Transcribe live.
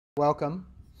Welcome.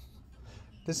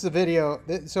 This is a video.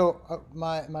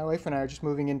 My wife and I are just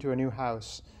moving into a new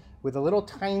house with a little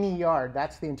tiny yard.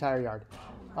 That's the entire yard.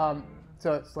 Um,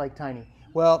 so it's like tiny.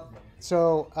 Well,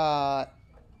 so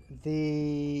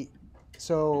the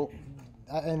so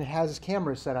and it has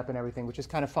cameras set up and everything, which is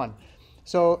kind of fun.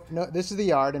 So no, this is the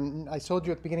yard, and I told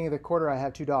you at the beginning of the quarter I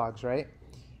have two dogs, right?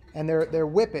 And they're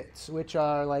whippets, which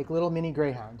are like little mini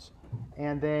greyhounds,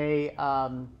 and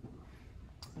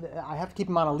I have to keep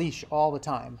them on a leash all the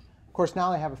time. Of course,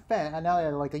 now I have a fence, and now I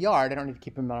have like a yard. I don't need to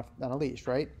keep them on a leash,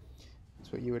 right?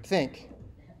 That's what you would think.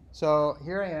 So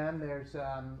here I am. There's,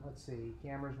 let's see,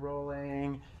 cameras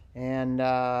rolling, and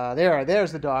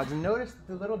there's the dogs. And notice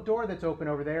the little door that's open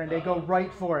over there, and they go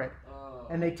right for it,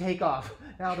 and they take off.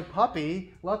 Now the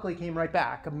puppy, luckily, came right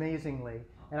back, amazingly,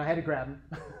 and I had to grab him,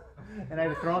 and I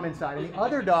had to throw him inside. And the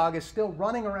other dog is still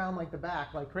running around like the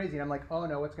back, like crazy. And I'm like, oh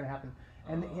no, what's going to happen?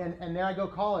 And there I go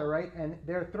call her, right? And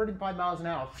they're 35 miles an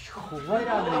hour, right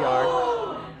out of the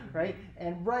yard, right?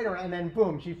 And right around, and then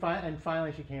boom,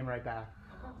 finally she came right back,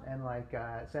 and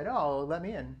said, "Oh, let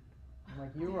me in." I'm like,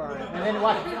 "You are." And then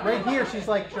watch, right here, she's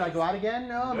like, "Should I go out again?"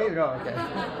 No, maybe no. Okay.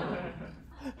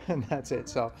 And that's it.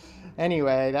 So,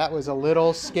 anyway, that was a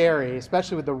little scary,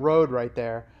 especially with the road right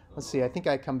there. Let's see. I think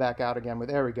I come back out again with.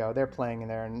 There we go. They're playing in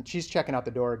there, and she's checking out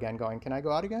the door again, going, "Can I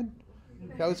go out again?"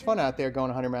 That was fun out there going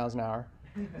 100 miles an hour.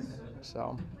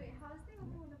 So. Wait, how is they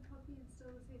hold a puppy and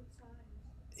still the same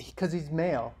size? Because he's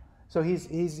male, so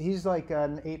he's like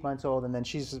 8 months old, and then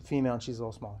she's a female and she's a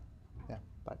little smaller. Yeah,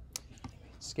 but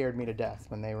scared me to death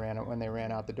when they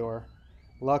ran out the door.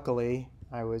 Luckily,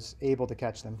 I was able to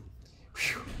catch them.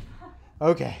 Whew.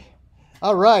 Okay,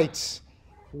 all right.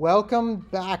 Welcome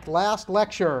back. Last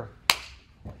lecture.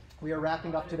 We are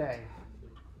wrapping up today.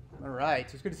 All right,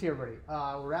 so it's good to see everybody.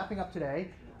 We're wrapping up today,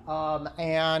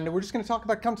 and we're just going to talk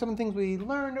about some of the things we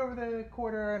learned over the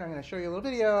quarter, and I'm going to show you a little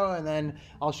video, and then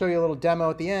I'll show you a little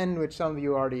demo at the end, which some of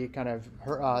you already kind of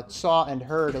saw and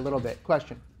heard a little bit.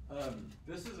 Question?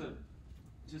 This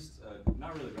is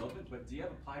not really relevant, but do you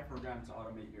have a Pi program to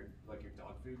automate your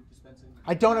dog food dispensing?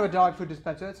 I don't have a dog food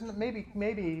dispenser. It's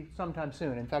maybe sometime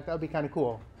soon. In fact, that would be kind of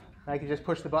cool. I could just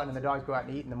push the button and the dogs go out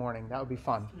and eat in the morning. That would be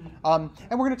fun. And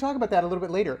we're going to talk about that a little bit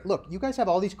later. Look, you guys have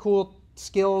all these cool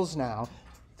skills now.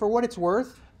 For what it's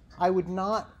worth, I would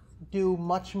not do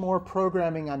much more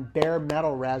programming on bare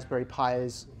metal Raspberry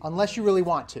Pis unless you really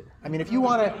want to. I mean, if you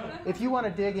want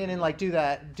to dig in and do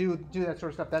that sort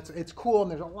of stuff, it's cool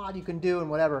and there's a lot you can do and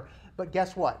whatever. But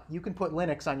guess what? You can put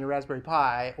Linux on your Raspberry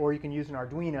Pi, or you can use an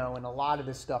Arduino, and a lot of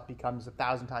this stuff becomes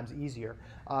 1,000 times easier.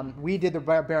 We did the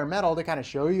bare metal to kind of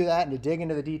show you that and to dig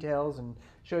into the details and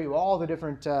show you all the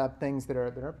different things that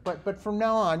are. But from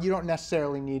now on, you don't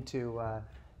necessarily need to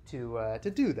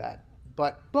do that.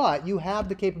 But you have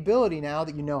the capability now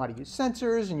that you know how to use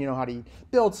sensors and you know how to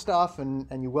build stuff, and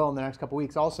you will in the next couple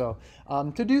weeks also,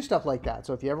 to do stuff like that.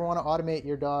 So if you ever want to automate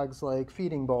your dog's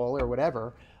feeding bowl or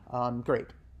whatever, great.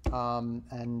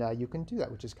 You can do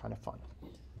that, which is kind of fun.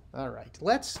 All right,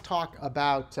 let's talk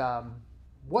about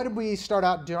what did we start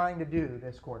out trying to do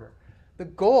this quarter. The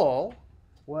goal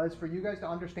was for you guys to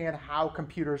understand how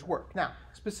computers work. Now,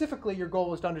 specifically, your goal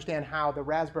was to understand how the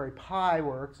Raspberry Pi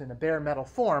works in a bare metal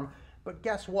form, but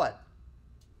guess what?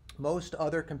 Most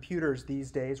other computers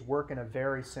these days work in a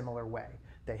very similar way.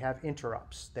 They have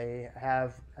interrupts. They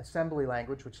have assembly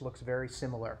language, which looks very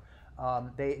similar.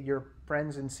 Your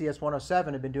friends in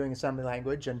CS107 have been doing assembly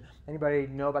language, and anybody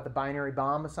know about the binary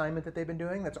bomb assignment that they've been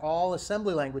doing? That's all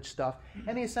assembly language stuff,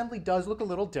 and the assembly does look a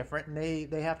little different, and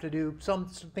they have to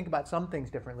think about some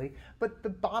things differently. But the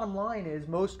bottom line is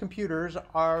most computers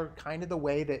are kind of the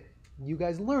way that you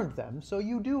guys learned them, so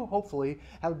you do hopefully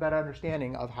have a better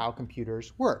understanding of how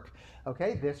computers work.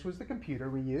 Okay, this was the computer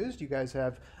we used. You guys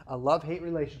have a love-hate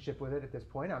relationship with it at this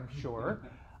point, I'm sure.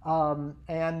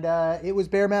 It was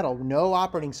bare metal, no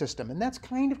operating system. And that's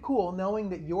kind of cool, knowing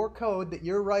that your code that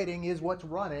you're writing is what's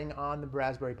running on the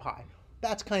Raspberry Pi.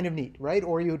 That's kind of neat, right?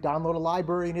 Or you download a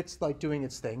library and it's doing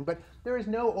its thing. But there is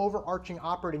no overarching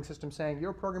operating system saying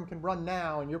your program can run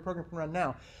now and your program can run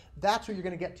now. That's what you're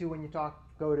going to get to when you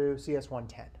go to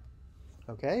CS110.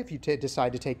 Okay, if you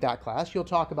decide to take that class, you'll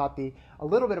talk about a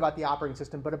little bit about the operating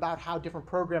system, but about how different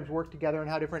programs work together and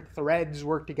how different threads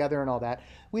work together and all that.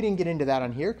 We didn't get into that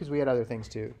on here because we had other things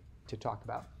to talk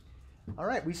about. All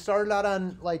right, we started out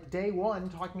on day one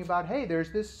talking about, hey,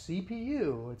 there's this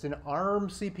CPU. It's an ARM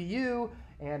CPU,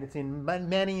 and it's in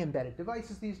many embedded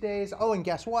devices these days. Oh, and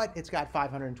guess what? It's got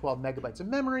 512 megabytes of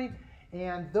memory,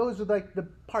 and those are the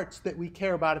parts that we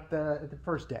care about at the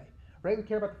first day. Right? We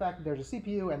care about the fact that there's a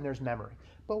CPU and there's memory.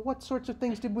 But what sorts of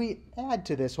things did we add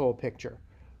to this whole picture?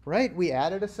 right? We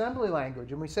added assembly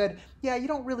language, and we said, yeah, you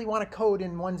don't really want to code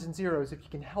in ones and zeros if you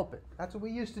can help it. That's what we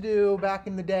used to do back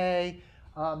in the day,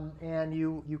 and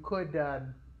you could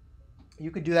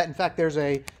do that. In fact, there's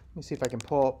a, let me see if I can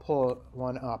pull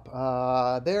one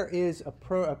up. There is a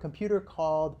computer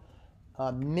called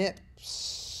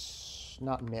MIPS,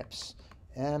 not MIPS,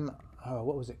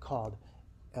 what was it called?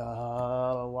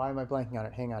 Why am I blanking on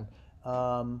it? Hang on.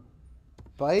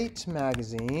 Byte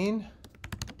Magazine.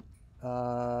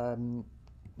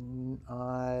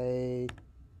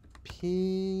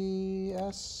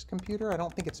 IPS computer. I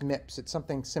don't think it's MIPS. It's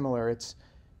something similar. It's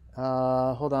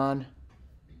hold on.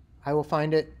 I will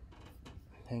find it.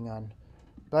 Hang on.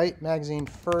 Byte Magazine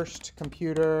first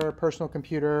computer, personal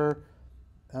computer.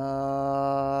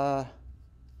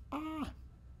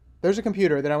 There's a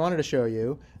computer that I wanted to show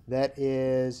you that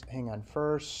is, hang on,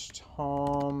 first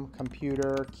home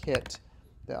computer kit.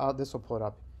 This will pull it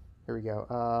up. Here we go.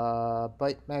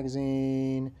 Byte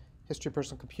Magazine, history of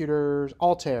personal computers,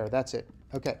 Altair, that's it.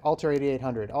 Okay, Altair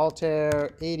 8800.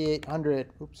 Altair 8800.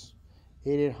 Oops,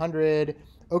 8800.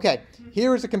 Okay,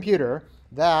 here is a computer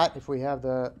that, if we have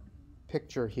the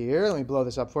picture here, let me blow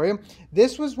this up for you.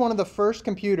 This was one of the first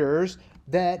computers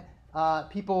that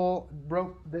people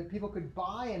could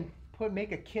buy and put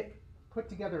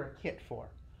together a kit for,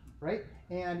 right?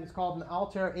 And it's called an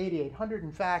Altair 8800.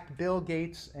 In fact, Bill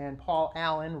Gates and Paul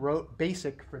Allen wrote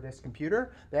BASIC for this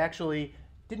computer. They actually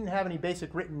didn't have any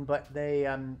BASIC written, but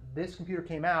this computer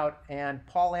came out, and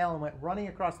Paul Allen went running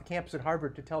across the campus at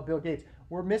Harvard to tell Bill Gates,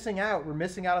 we're missing out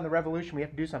on the revolution, we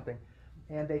have to do something.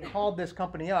 And they called this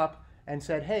company up and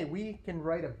said, hey, we can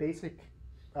write a BASIC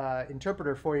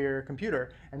interpreter for your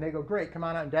computer. And they go, great, come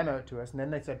on out and demo it to us. And then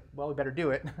they said, well, we better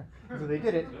do it. So they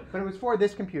did it, but it was for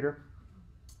this computer.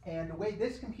 And the way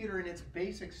this computer in its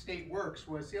basic state works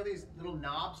was, see all these little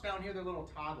knobs down here? They're little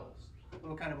toggles,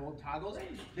 little kind of old toggles.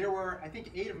 There were, I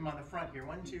think, 8 of them on the front here.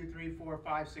 1, 2, 3, 4,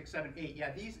 5, 6, 7, 8.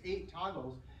 Yeah, these 8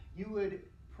 toggles, you would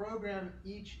program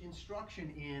each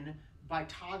instruction in by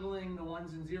toggling the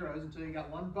ones and zeros until you got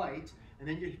 1 byte. And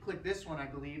then you click this one, I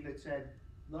believe, that said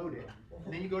load it.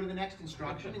 And then you go to the next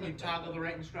instruction and you toggle the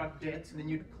right instruct bits, and then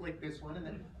you click this one, and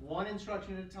then 1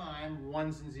 instruction at a time,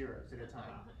 ones and zeros at a time.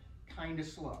 Kind of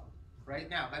slow, right?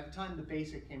 Now, by the time the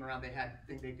BASIC came around,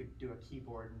 they could do a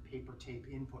keyboard and paper tape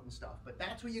input and stuff. But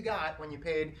that's what you got when you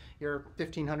paid your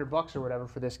 $1,500 or whatever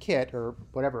for this kit, or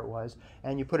whatever it was,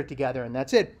 and you put it together, and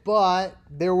that's it. But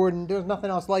there was nothing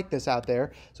else like this out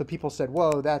there, so people said,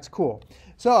 whoa, that's cool.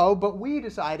 So, but we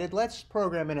decided, let's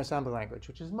program in assembly language,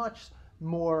 which is much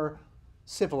more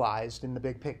civilized in the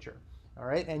big picture, all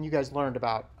right? And you guys learned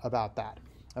about that.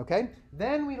 Okay,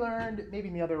 then we learned, maybe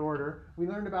in the other order, we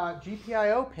learned about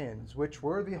GPIO pins, which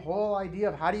were the whole idea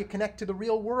of how do you connect to the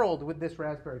real world with this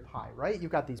Raspberry Pi, right?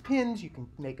 You've got these pins, you can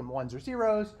make them ones or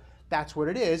zeros, that's what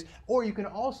it is. Or you can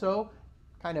also,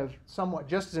 kind of somewhat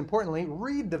just as importantly,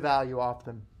 read the value off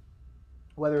them,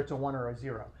 whether it's a 1 or a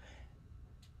 0.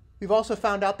 We've also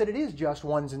found out that it is just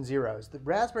ones and zeros. The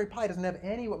Raspberry Pi doesn't have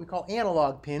any what we call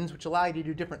analog pins, which allow you to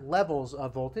do different levels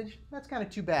of voltage. That's kind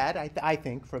of too bad, I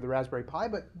think, for the Raspberry Pi,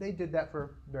 but they did that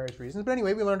for various reasons. But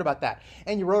anyway, we learned about that.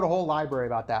 And you wrote a whole library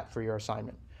about that for your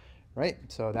assignment, right?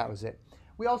 So that was it.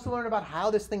 We also learned about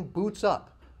how this thing boots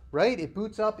up, right? It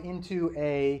boots up into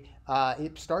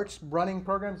it starts running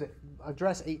programs that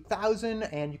address 8000,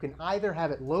 and you can either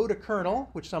have it load a kernel,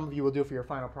 which some of you will do for your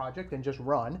final project, and just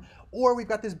run, or we've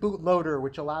got this bootloader,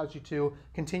 which allows you to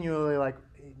continually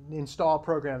install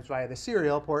programs via the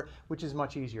serial port, which is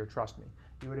much easier, trust me.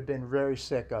 You would have been very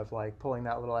sick of pulling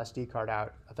that little SD card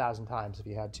out 1,000 times if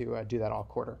you had to do that all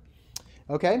quarter.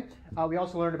 Okay, we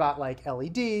also learned about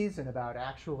LEDs and about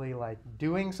actually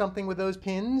doing something with those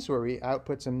pins, where we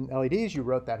output some LEDs. You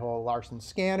wrote that whole Larson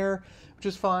scanner, which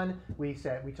is fun. We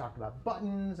talked about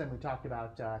buttons, and we talked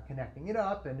about connecting it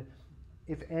up. And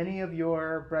if any of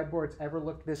your breadboards ever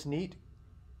looked this neat,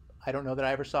 I don't know that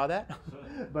I ever saw that,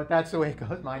 but that's the way it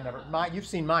goes. Mine never. You've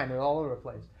seen mine; they're all over the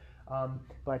place.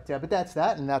 But that's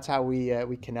that, and that's how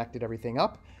we connected everything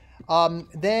up.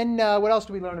 Then what else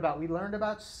did we learn about? We learned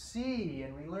about C,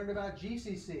 and we learned about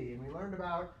GCC, and we learned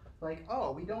about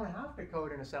we don't have to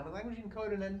code in assembly language. You can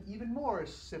code in an even more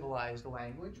civilized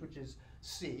language, which is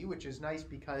C, which is nice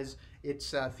because it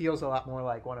feels a lot more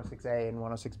like 106A and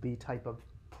 106B type of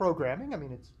programming. I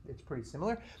mean, it's pretty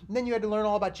similar. And then you had to learn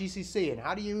all about GCC, and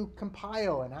how do you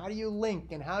compile, and how do you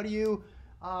link, and how do you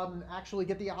actually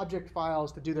get the object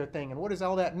files to do their thing, and what does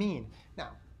all that mean? Now,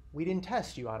 we didn't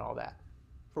test you on all that.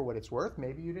 For what it's worth,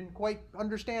 maybe you didn't quite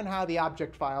understand how the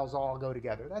object files all go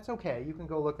together. That's okay. You can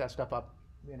go look that stuff up,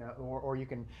 or you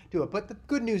can do it. But the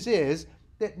good news is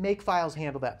that Makefiles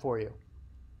handle that for you.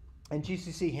 And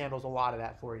GCC handles a lot of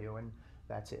that for you, and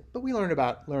that's it. But we learned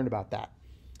about that.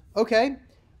 Okay,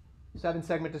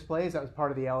 7-segment displays. That was part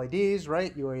of the LEDs,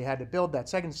 right? You had to build that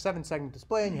 7-segment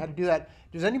display, and you had to do that.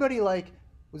 Was anybody like,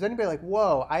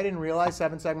 whoa? I didn't realize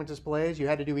 7-segment displays. You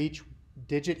had to do each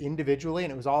digit individually,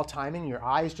 and it was all timing. Your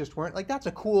eyes just weren't like. That's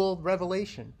a cool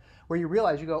revelation where you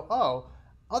realize you go, oh,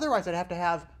 otherwise I'd have to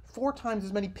have 4 times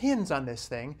as many pins on this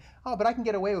thing. Oh, but I can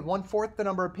get away with 1/4 the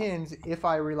number of pins if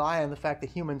I rely on the fact that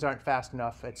humans aren't fast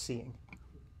enough at seeing.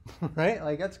 Right?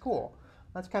 Like, that's cool.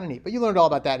 That's kind of neat. But you learned all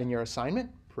about that in your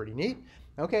assignment. Pretty neat.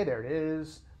 Okay, there it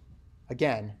is.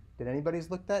 Again, did anybody's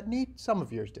look that neat? Some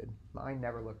of yours did. Mine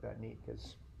never looked that neat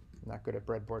because I'm not good at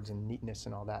breadboards and neatness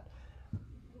and all that.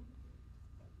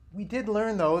 We did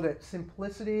learn, though, that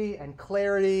simplicity and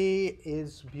clarity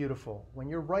is beautiful. When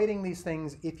you're writing these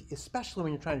things, especially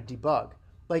when you're trying to debug.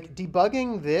 Like,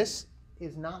 debugging this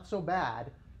is not so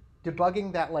bad.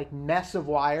 Debugging that, like, mess of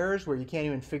wires where you can't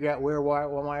even figure out where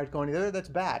one wire is going to the other, that's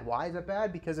bad. Why is it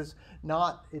bad? Because it's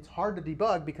hard to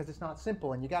debug because it's not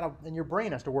simple, and your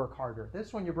brain has to work harder.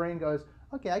 This one, your brain goes,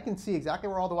 okay, I can see exactly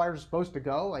where all the wires are supposed to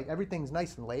go. Like, everything's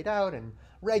nice and laid out and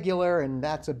regular, and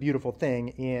that's a beautiful thing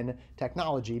in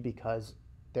technology because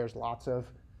there's lots of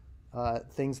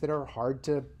things that are hard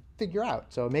to figure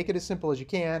out. So make it as simple as you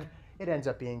can. It ends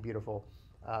up being beautiful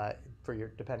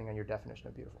depending on your definition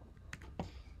of beautiful.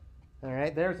 All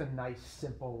right, there's a nice,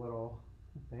 simple little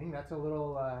thing. That's a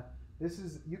little,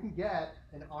 you can get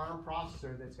an ARM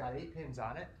processor that's got 8 pins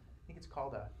on it. I think it's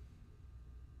called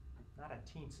not a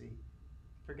Teensy,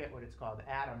 forget what it's called,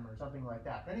 Atom or something like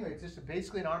that. But anyway, it's just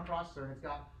basically an ARM processor, and it's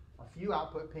got a few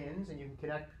output pins, and you can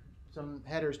connect some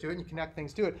headers to it, and you connect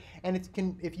things to it. And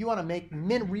if you want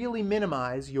to really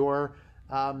minimize your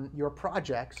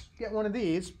projects, get one of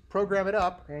these, program it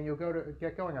up, and you'll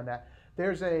get going on that.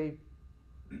 There's a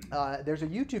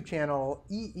YouTube channel,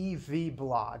 EEV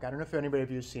Blog. I don't know if anybody of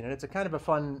you has seen it. It's a kind of a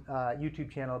fun YouTube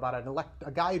channel about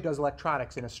a guy who does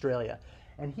electronics in Australia.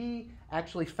 And he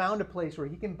actually found a place where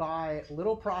he can buy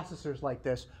little processors like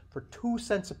this for 2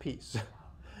 cents a piece.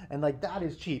 And like, that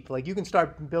is cheap. Like, you can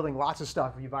start building lots of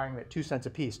stuff if you're buying them at 2 cents a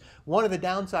piece. One of the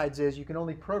downsides is you can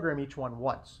only program each one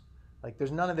once. Like,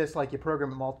 there's none of this like you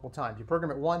program it multiple times. You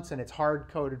program it once and it's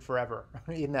hard-coded forever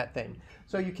in that thing.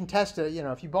 So you can test it,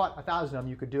 if you bought 1,000 of them,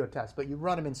 you could do a test, but you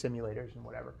run them in simulators and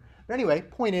whatever. But anyway,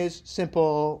 point is,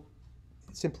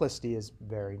 simplicity is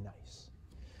very nice.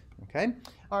 Okay?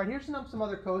 All right, here's some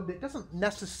other code that doesn't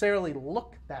necessarily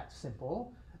look that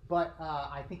simple, but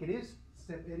I think it's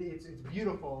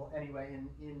beautiful anyway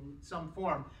in some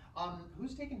form.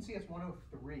 Who's taken CS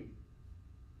 103?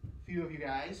 A few of you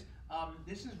guys.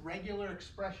 This is regular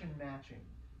expression matching,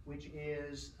 which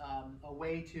is a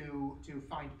way to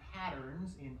find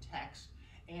patterns in text.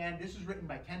 And this is written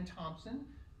by Ken Thompson.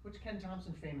 What's Ken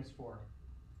Thompson famous for?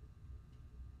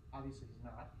 Obviously he's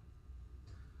not.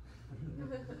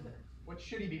 What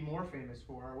should he be more famous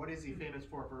for? What is he famous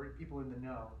for people in the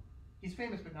know? He's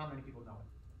famous, but not many people know it.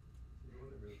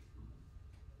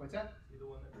 What's that?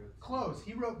 Close.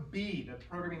 He wrote B, the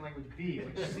programming language B,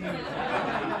 which seems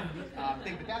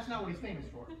thing, but that's not what he's famous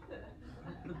for.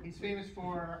 He's famous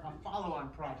for a follow-on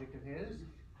project of his.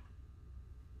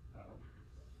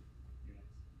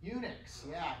 Unix.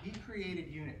 Yeah, he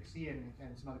created Unix. He and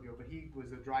some other people, but he was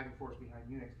the driving force behind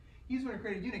Unix. He's the one who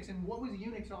created Unix, and what was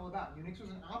Unix all about? Unix was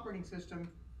an operating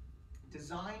system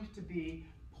designed to be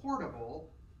portable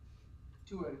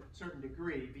to a certain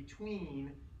degree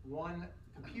between one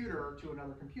computer to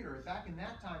another computer. Back in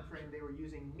that time frame, they were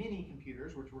using mini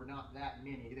computers, which were not that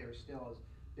many. They were still as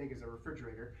big as a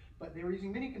refrigerator, but they were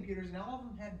using mini computers, and all of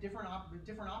them had different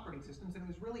operating systems, and it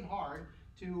was really hard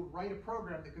to write a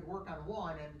program that could work on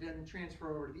one and then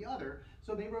transfer over to the other.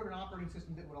 So they wrote an operating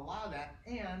system that would allow that.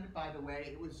 And by the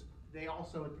way, they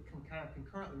also kind of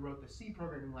concurrently wrote the C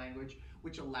programming language,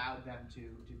 which allowed them to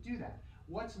do that.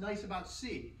 What's nice about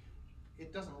C?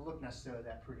 It doesn't look necessarily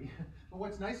that pretty, but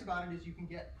what's nice about it is you can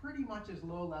get pretty much as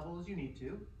low level as you need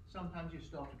to. Sometimes you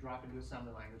still have to drop into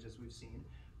assembly language, as we've seen,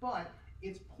 but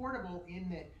it's portable in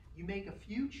that you make a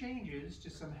few changes to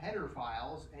some header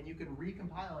files and you can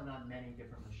recompile it on many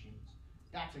different machines.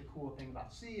 That's a cool thing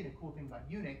about C and a cool thing about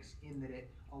Unix in that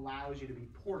it allows you to be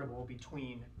portable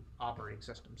between operating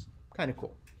systems. Kind of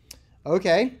cool.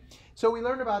 Okay, so we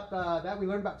learned about that. We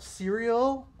learned about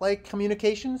serial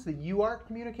communications, the UART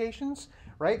communications,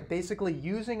 right? Basically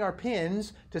using our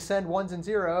pins to send ones and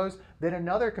zeros that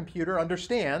another computer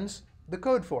understands the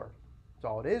code for. That's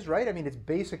all it is, right? I mean, it's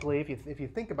basically, if you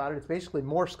think about it, it's basically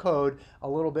Morse code a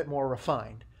little bit more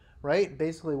refined, right?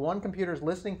 Basically, one computer is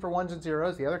listening for ones and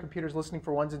zeros, the other computer is listening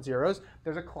for ones and zeros.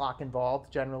 There's a clock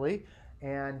involved generally,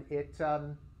 and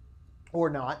or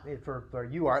not. For where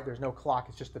you are, there's no clock.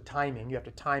 It's just the timing. You have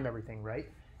to time everything right,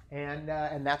 and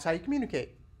that's how you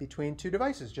communicate between two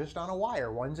devices, just on a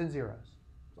wire, ones and zeros.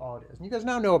 That's all it is. And you guys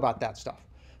now know about that stuff.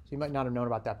 So you might not have known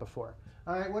about that before.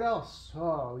 All right, what else?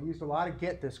 Oh, we used a lot of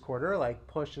Git this quarter, like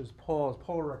pushes, pulls,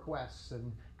 pull requests,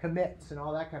 and commits, and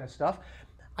all that kind of stuff.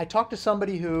 I talked to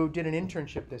somebody who did an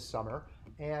internship this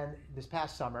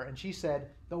past summer, and she said,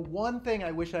 the one thing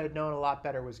I wish I had known a lot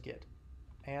better was Git.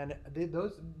 And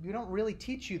those, you don't really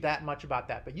teach you that much about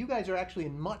that, but you guys are actually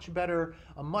in a much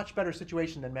better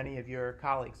situation than many of your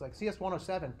colleagues. Like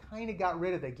CS107 kind of got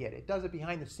rid of the Git. It does it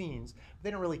behind the scenes. But they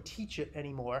don't really teach it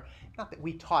anymore. Not that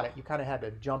we taught it. You kind of had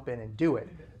to jump in and do it.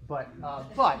 But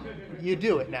you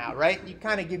do it now, right? You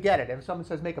get it. If someone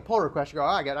says make a pull request, you go, oh,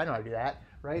 I know how to do that,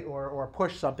 right? Or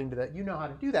push something to that. You know how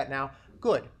to do that now.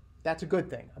 Good. That's a good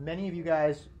thing. Many of you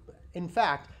guys, in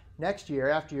fact, next year,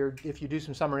 if you do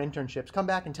some summer internships, come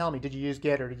back and tell me, did you use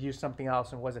Git or did you use something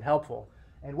else, and was it helpful?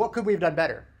 And what could we have done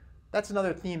better? That's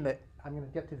another theme that I'm going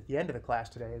to get to at the end of the class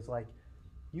today, is like,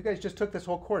 you guys just took this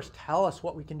whole course. Tell us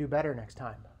what we can do better next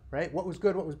time, right? What was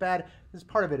good, what was bad? This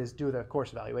part of it is do the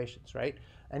course evaluations, right?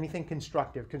 Anything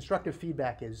constructive. Constructive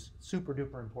feedback is super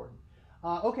duper important.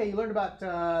 Okay, you learned about,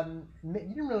 you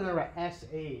didn't really learn about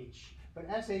SH, but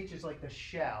SH is like the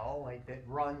shell, like that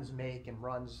runs make and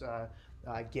runs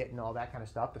Git and all that kind of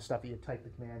stuff, the stuff that you type the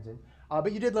commands in.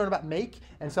 But you did learn about make,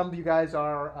 and some of you guys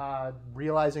are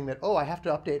realizing that, oh, I have to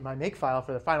update my make file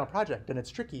for the final project, and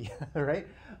it's tricky, right?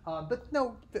 But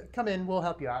no, come in, we'll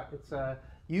help you out. It's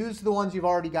use the ones you've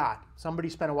already got. Somebody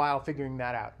spent a while figuring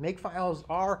that out. Make files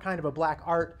are kind of a black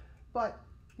art, but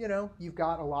you know, you've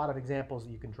got a lot of examples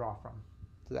that you can draw from,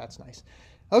 so that's nice.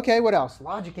 Okay, what else?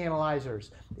 Logic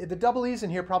analyzers. The double E's in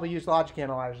here probably used logic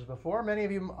analyzers before. Many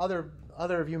of you, other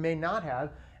of you may not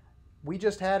have. We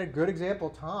just had a good example,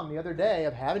 Tom, the other day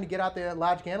of having to get out the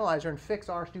logic analyzer and fix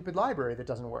our stupid library that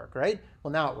doesn't work, right?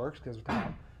 Well, now it works because of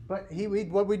Tom. But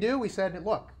what we do, we said,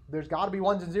 look, there's got to be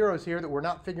ones and zeros here that we're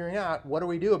not figuring out. What do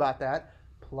we do about that?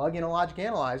 Plug in a logic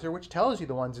analyzer, which tells you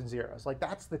the ones and zeros. Like,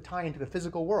 that's the tie into the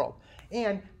physical world.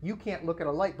 And you can't look at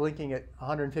a light blinking at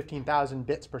 115,000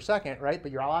 bits per second, right?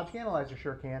 But your logic analyzer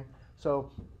sure can.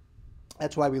 So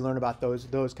that's why we learn about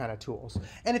those kind of tools.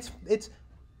 And it's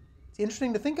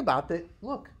interesting to think about that.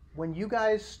 Look, when you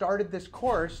guys started this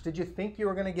course, did you think you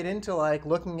were going to get into like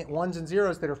looking at ones and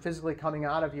zeros that are physically coming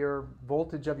out of your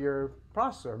voltage of your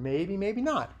processor? Maybe, maybe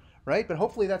not, right? But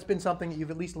hopefully that's been something that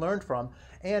you've at least learned from.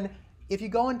 And if you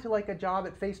go into like a job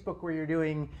at Facebook where you're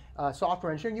doing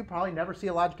software engineering, you probably never see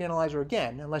a logic analyzer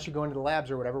again, unless you go into the labs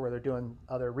or whatever where they're doing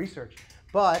other research.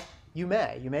 But you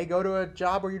may go to a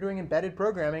job where you're doing embedded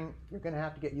programming, you're going to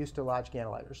have to get used to logic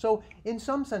analyzers. So in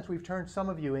some sense, we've turned some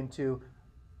of you into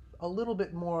a little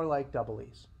bit more like double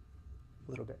E's,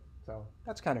 a little bit. So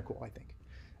that's kind of cool, I think.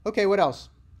 Okay, what else?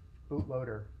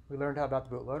 Bootloader. We learned how about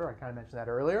the bootloader. I kind of mentioned that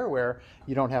earlier, where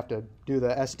you don't have to do the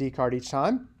SD card each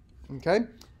time. Okay.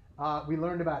 We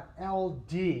learned about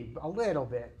LD a little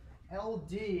bit.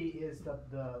 LD is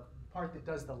the part that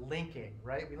does the linking,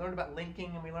 right? We learned about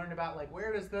linking, and we learned about like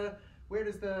where does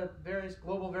the various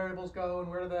global variables go,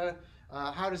 and where the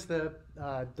how does the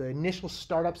initial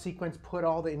startup sequence put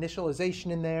all the initialization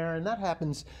in there, and that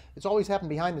happens. It's always happened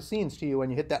behind the scenes to you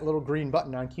when you hit that little green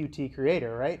button on Qt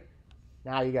Creator, right?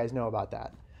 Now you guys know about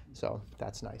that, so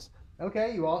that's nice.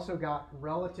 Okay, you also got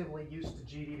relatively used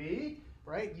to GDB.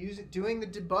 Right? Doing the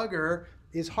debugger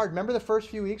is hard. Remember the first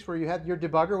few weeks where you had your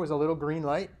debugger was a little green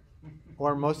light,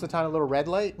 or most of the time a little red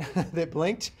light that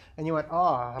blinked, and you went,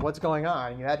 oh, what's going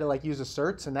on? And you had to like use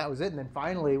asserts, and that was it. And then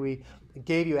finally we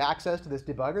gave you access to this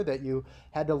debugger that you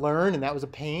had to learn, and that was a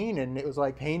pain, and it was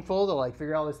like painful to like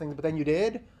figure out all these things, but then you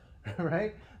did,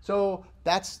 right? So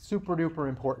that's super duper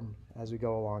important as we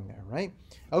go along there, right?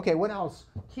 Okay, what else?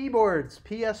 Keyboards,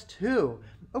 PS2.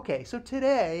 Okay, so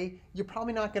today, you're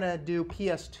probably not going to do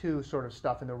PS2 sort of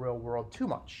stuff in the real world too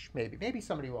much, maybe. Maybe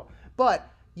somebody will.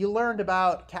 But you learned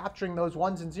about capturing those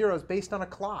ones and zeros based on a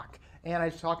clock. And I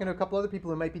was talking to a couple other people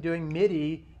who might be doing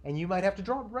MIDI, and you might have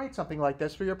to write something like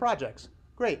this for your projects.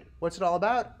 Great. What's it all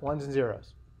about? Ones and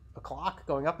zeros. A clock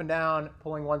going up and down,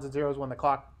 pulling ones and zeros when the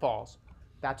clock falls.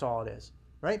 That's all it is,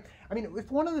 right? I mean, if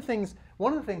one of the things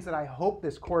that I hope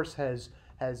this course has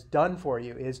done for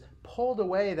you is pulled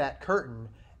away that curtain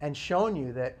and shown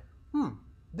you that,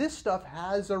 this stuff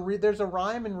has there's a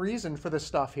rhyme and reason for this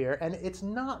stuff here, and it's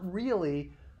not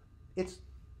really, it's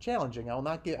challenging. I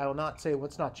will not say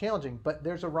what's not challenging, but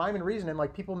there's a rhyme and reason, and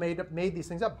like people made these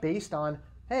things up based on,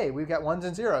 hey, we've got ones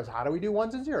and zeros. How do we do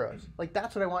ones and zeros? Like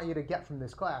that's what I want you to get from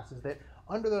this class, is that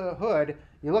under the hood,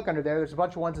 you look under there's a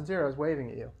bunch of ones and zeros waving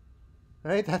at you,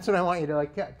 right? That's what I want you to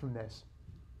like get from this.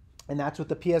 And that's what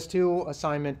the PS2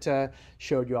 assignment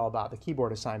showed you all about, the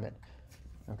keyboard assignment.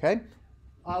 Okay?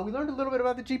 We learned a little bit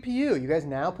about the GPU. You guys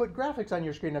now put graphics on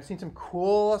your screen. I've seen some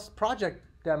cool project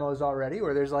demos already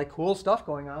where there's like cool stuff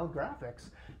going on with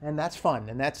graphics. And that's fun.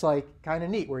 And that's like kind of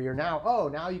neat where you're now, oh,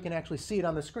 now you can actually see it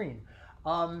on the screen.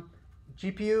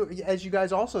 GPU, as you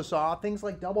guys also saw, things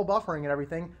like double buffering and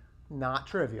everything, not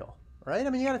trivial. Right?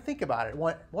 I mean, you got to think about it.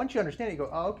 Once you understand it, you go,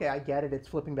 oh, okay, I get it. It's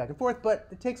flipping back and forth, but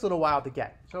it takes a little while to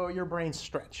get. So your brain's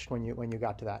stretched when you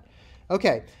got to that.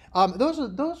 Okay, those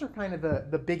are kind of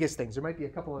the biggest things. There might be a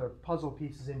couple other puzzle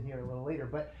pieces in here a little later,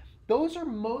 but those are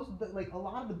like a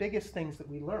lot of the biggest things that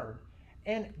we learned.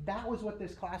 And that was what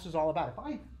this class was all about. If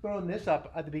I'd thrown this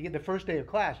up at the first day of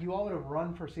class, you all would have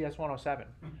run for CS 107,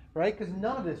 right? Because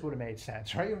none of this would have made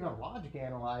sense, right? You're going to logic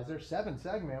analyzer,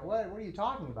 7-segment, what are you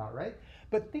talking about, right?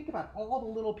 But think about all the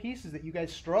little pieces that you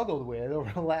guys struggled with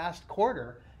over the last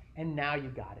quarter, and now you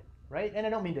got it, right? And I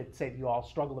don't mean to say that you all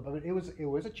struggled, but it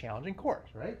was a challenging course,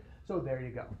 right? So there you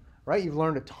go, right? You've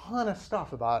learned a ton of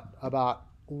stuff about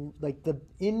like the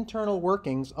internal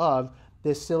workings of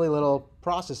this silly little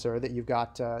processor that you've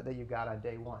got on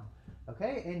day one.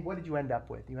 Okay, and what did you end up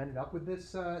with? You ended up with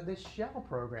this shell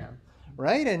program,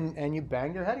 right? And you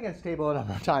banged your head against the table a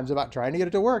number of times about trying to get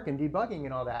it to work and debugging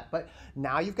and all that. But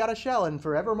now you've got a shell, and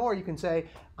forevermore you can say,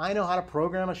 I know how to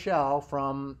program a shell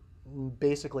from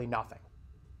basically nothing,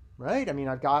 right? I mean,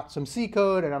 I've got some C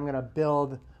code, and I'm going to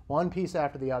build one piece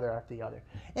after the other.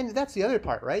 And that's the other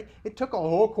part, right? It took a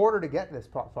whole quarter to get this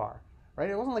far. Right?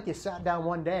 It wasn't like you sat down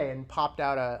one day and popped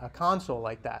out a console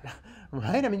like that,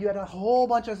 right? I mean, you had a whole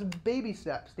bunch of baby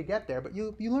steps to get there, but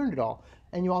you learned it all,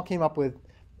 and you all came up with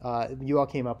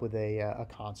a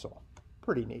console.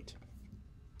 Pretty neat.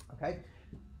 Okay.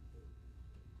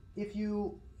 If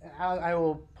you, I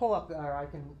will pull up, or I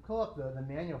can pull up the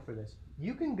manual for this.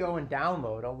 You can go and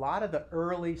download a lot of the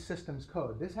early systems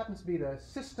code. This happens to be the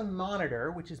System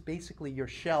Monitor, which is basically your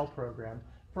shell program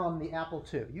from the Apple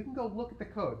II. You can go look at the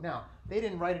code. Now, they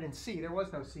didn't write it in C. There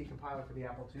was no C compiler for the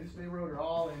Apple II, so they wrote it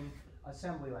all in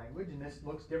assembly language, and this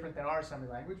looks different than our assembly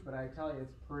language, but I tell you,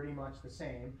 it's pretty much the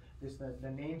same. Just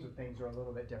the names of things are a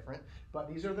little bit different, but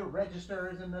these are the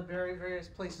registers and the various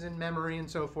places in memory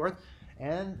and so forth,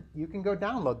 and you can go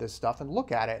download this stuff and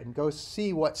look at it and go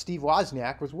see what Steve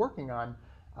Wozniak was working on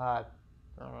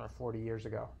 40 years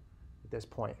ago at this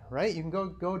point, right? You can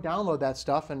go download that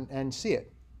stuff and see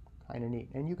it. Kind of neat.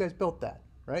 And you guys built that,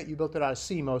 right? You built it out of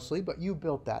C mostly, but you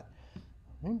built that.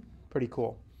 Pretty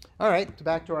cool. All right, so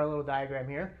back to our little diagram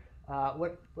here.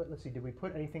 Let's see, did we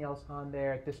put anything else on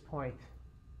there at this point?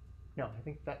 No, I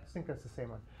think that's the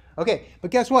same one. Okay,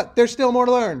 but guess what? There's still more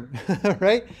to learn,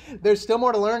 right? There's still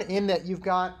more to learn in that you've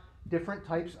got different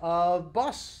types of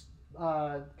bus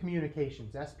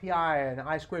communications, SPI and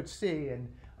I2C,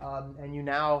 and you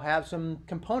now have some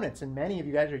components, and many of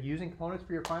you guys are using components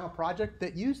for your final project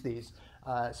that use these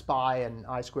SPI and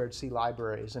I2C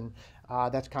libraries, and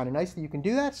that's kind of nice that you can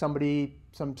do that.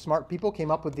 Some smart people came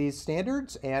up with these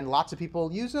standards, and lots of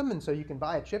people use them, and so you can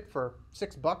buy a chip for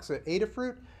 $6 at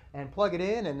Adafruit and plug it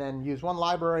in, and then use one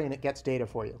library, and it gets data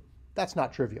for you. That's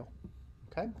not trivial.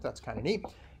 Okay, that's kind of neat.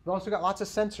 We've also got lots of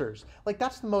sensors. Like,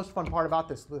 that's the most fun part about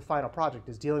the final project,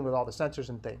 is dealing with all the sensors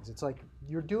and things. It's like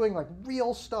you're doing like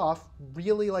real stuff,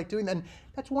 really like doing that. And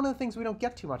that's one of the things we don't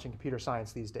get too much in computer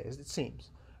science these days, it seems.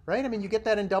 Right? I mean, you get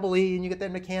that in EE, and you get that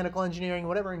in mechanical engineering,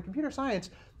 whatever. In computer science,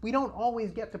 we don't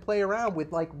always get to play around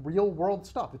with like real world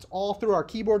stuff. It's all through our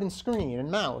keyboard and screen and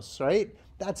mouse, right?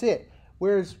 That's it.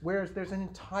 Whereas there's an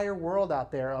entire world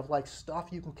out there of like stuff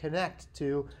you can connect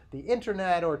to the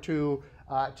internet or to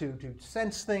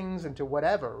sense things and to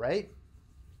whatever, right?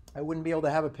 I wouldn't be able to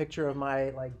have a picture of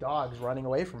my like dogs running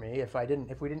away from me if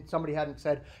somebody hadn't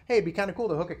said, hey, it'd be kind of cool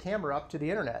to hook a camera up to the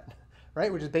internet,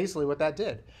 right? Which is basically what that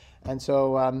did. And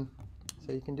so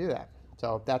you can do that.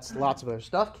 So that's lots of other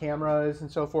stuff. Cameras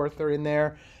and so forth are in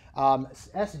there.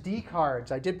 SD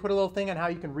cards. I did put a little thing on how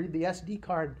you can read the SD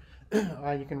card.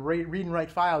 You can read and write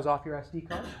files off your SD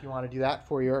card if you want to do that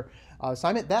for your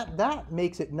assignment. That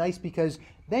makes it nice, because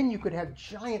then you could have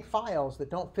giant files that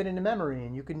don't fit into memory,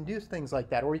 and you can do things like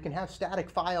that. Or you can have static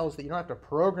files that you don't have to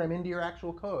program into your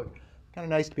actual code. Kind of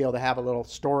nice to be able to have a little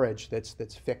storage that's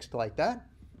fixed like that.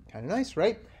 Kind of nice,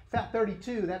 right?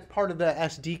 FAT32, that's part of the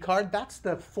SD card. That's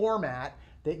the format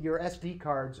that your SD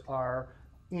cards are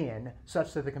in,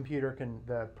 such that the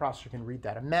processor can read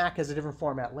that. A Mac has a different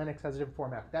format. Linux has a different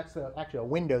format. That's actually a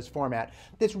Windows format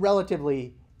that's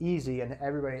relatively easy, and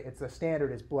the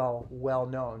standard is well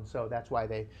known. So that's why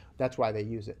they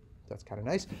use it. That's kind of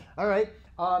nice. All right.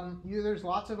 There's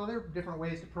lots of other different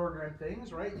ways to program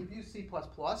things, right? You've used C++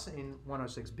 in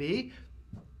 106B.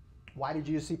 Why did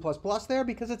you use C++ there?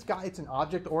 Because it's an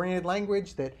object-oriented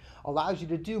language that allows you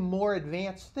to do more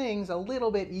advanced things a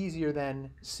little bit easier than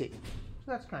C.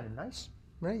 So that's kind of nice,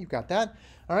 right? You've got that.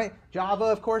 All right, Java,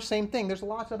 of course, same thing. There's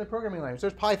lots of other programming languages.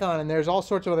 There's Python, and there's all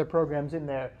sorts of other programs in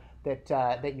there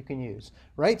that you can use,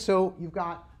 right? So you've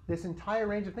got this entire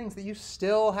range of things that you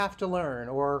still have to learn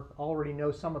or already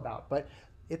know some about, but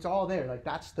it's all there. Like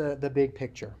that's the big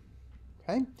picture,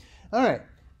 okay? All right,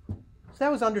 so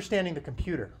that was understanding the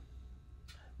computer.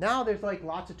 Now there's like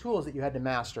lots of tools that you had to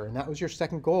master, and that was your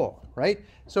second goal, right?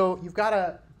 So you've got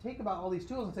to think about all these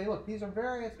tools and say, look, these are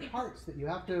various parts that you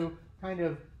have to kind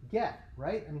of get,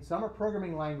 right? I mean, some are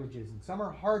programming languages, and some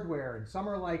are hardware, and some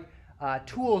are like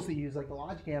tools that you use, like the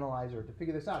logic analyzer, to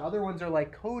figure this out. Other ones are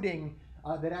like coding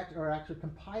that are actually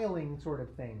compiling sort of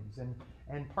things,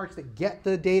 and parts that get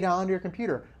the data onto your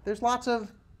computer. There's lots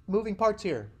of moving parts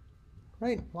here,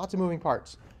 right? Lots of moving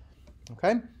parts,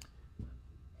 okay?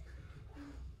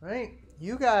 Right?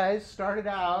 You guys started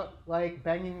out like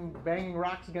banging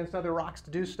rocks against other rocks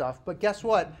to do stuff, but guess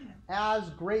what? As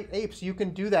great apes, you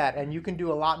can do that, and you can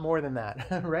do a lot more than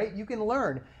that, right? You can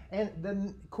learn. And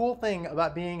the cool thing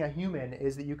about being a human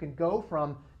is that you can go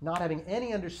from not having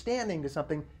any understanding to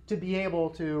something to be able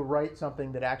to write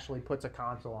something that actually puts a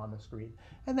console on the screen.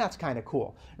 And that's kind of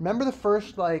cool. Remember the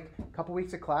first like couple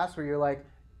weeks of class where you're like,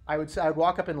 I'd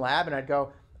walk up in lab and I'd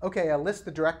go, okay, list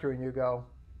the directory, and you go,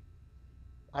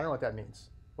 I don't know what that means.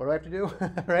 What do I have to do?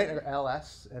 Right? Or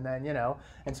ls, and then,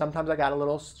 and sometimes I got a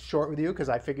little short with you because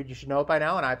I figured you should know it by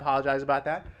now, and I apologize about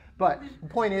that. But the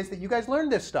point is that you guys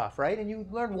learned this stuff, right? And you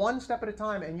learned one step at a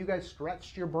time, and you guys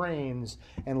stretched your brains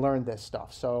and learned this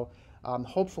stuff. So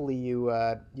hopefully you've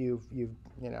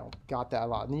got that a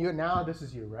lot. And now this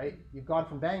is you, right? You've gone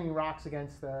from banging rocks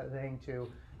against the thing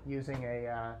to using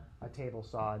a table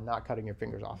saw and not cutting your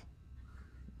fingers off,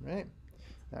 right?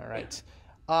 All right.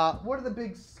 What are the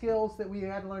big skills that we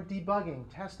had to learn? Debugging,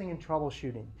 testing, and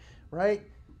troubleshooting, right?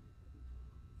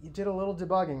 You did a little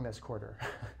debugging this quarter,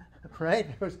 right?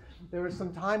 There was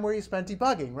some time where you spent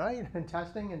debugging, right? And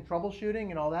testing and troubleshooting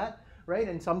and all that, right?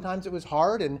 And sometimes it was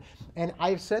hard. And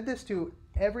I've said this to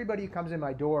everybody who comes in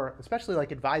my door, especially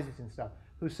like advisors and stuff,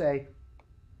 who say,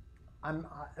 I'm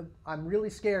really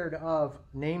scared of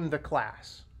name the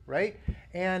class, right?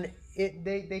 And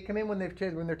they come in when they're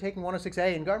taking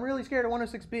 106A and go, I'm really scared of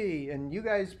 106B, and you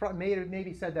guys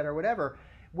maybe said that or whatever.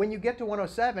 When you get to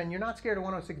 107, you're not scared of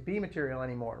 106B material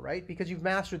anymore, right? Because you've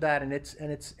mastered that,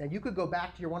 and you could go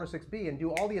back to your 106B and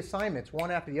do all the assignments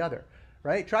one after the other,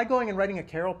 right? Try going and writing a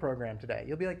Carol program today.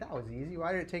 You'll be like, that was easy.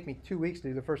 Why did it take me 2 weeks to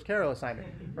do the first Carol assignment,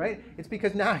 right? It's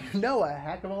because now you know a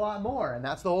heck of a lot more, and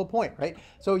that's the whole point, right?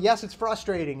 So yes, it's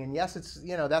frustrating, and yes, it's,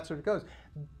 that's where it goes.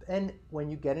 And when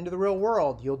you get into the real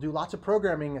world, you'll do lots of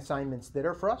programming assignments that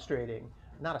are frustrating.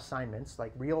 Not assignments,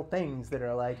 like real things that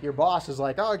are like, your boss is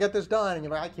like, oh, get this done, and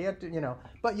you're like, I can't do,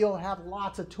 but you'll have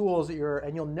lots of tools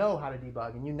and you'll know how to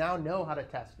debug, and you now know how to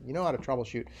test, you know how to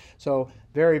troubleshoot. So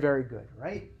very, very good,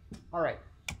 right? All right,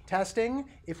 testing.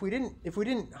 If we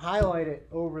didn't highlight it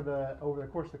over the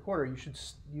course of the quarter,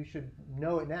 you should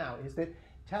know it now. Is that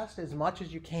test as much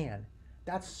as you can.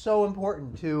 That's so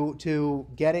important to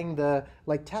getting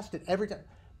test it every time.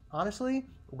 Honestly,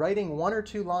 writing 1 or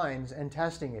 2 lines and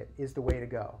testing it is the way to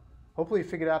go. Hopefully you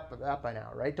figured out that by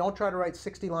now, right? Don't try to write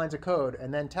 60 lines of code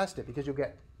and then test it, because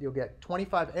you'll get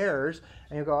 25 errors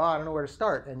and you'll go, oh, I don't know where to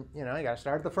start. And you got to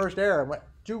start at the first error and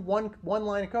do one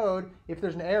line of code. If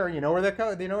there's an error, you know where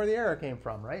the error came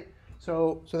from, right?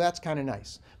 So that's kind of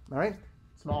nice. All right,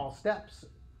 small steps.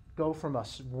 Go from a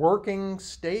working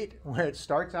state where it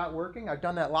starts out working. I've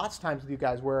done that lots of times with you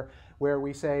guys where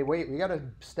we say, wait, we got to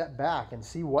step back and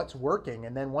see what's working.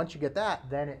 And then once you get that,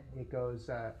 then it goes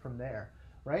from there,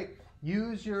 right?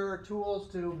 Use your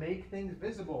tools to make things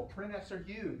visible. Printfs are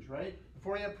huge, right?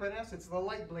 Before you have printfs, it's the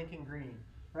light blinking green,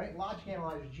 right? Logic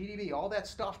analyzer, GDB, all that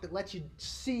stuff that lets you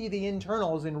see the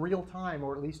internals in real time,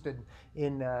 or at least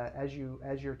as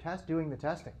you're doing the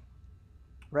testing,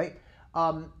 right?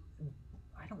 I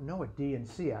don't know what D and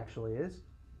C actually is.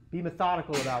 Be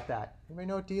methodical about that. Anybody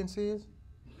know what D and C is?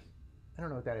 I don't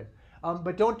know what that is.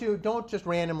 But don't just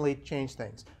randomly change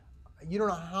things. You don't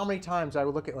know how many times I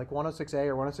would look at like 106A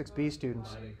or 106B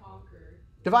students.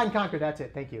 Divide and conquer. That's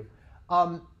it. Thank you.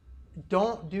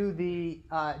 Don't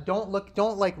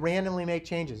randomly make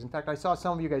changes. In fact, I saw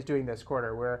some of you guys doing this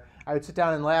quarter where I would sit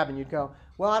down in lab and you'd go,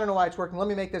 well, I don't know why it's working. Let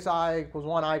me make this I =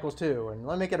 1, I = 2, and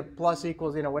let me make it a plus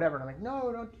equals, whatever. And I'm like,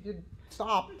 no, don't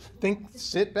stop.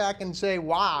 Sit back and say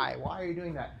why. Why are you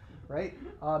doing that, right?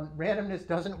 Randomness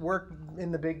doesn't work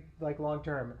in the big long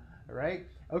term, right?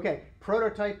 Okay,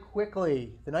 prototype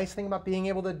quickly. The nice thing about being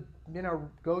able to,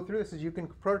 go through this is you can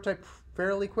prototype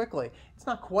fairly quickly. It's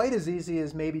not quite as easy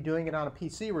as maybe doing it on a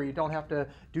PC where you don't have to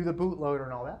do the bootloader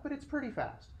and all that, but it's pretty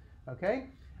fast. Okay,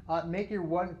 make your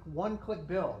one-click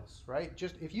builds. Right,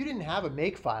 just if you didn't have a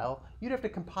make file, you'd have to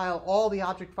compile all the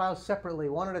object files separately,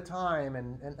 one at a time,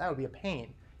 and that would be a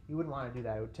pain. You wouldn't want to do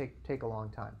that. It would take a long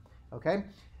time. Okay,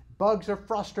 bugs are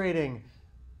frustrating.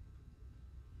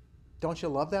 Don't you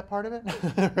love that part of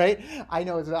it? Right? I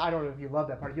don't know if you love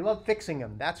that part. You love fixing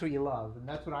them. That's what you love, and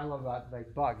that's what I love about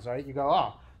bugs. Right? You go,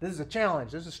 oh, this is a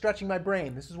challenge. This is stretching my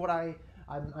brain. This is what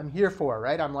I'm here for.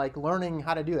 Right? I'm like learning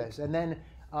how to do this. And then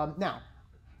now,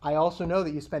 I also know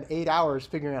that you spend 8 hours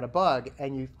figuring out a bug,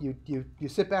 and you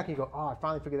sit back and you go, oh, I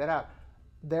finally figured that out.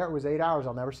 There it was 8 hours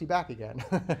I'll never see back again.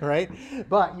 Right?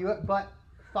 But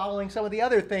following some of the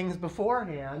other things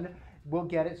beforehand will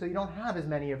get it so you don't have as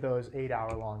many of those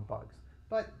 8-hour-long bugs.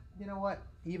 But you know what?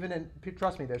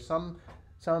 Trust me, there's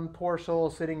some poor soul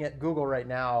sitting at Google right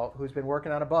now who's been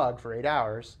working on a bug for 8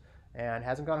 hours and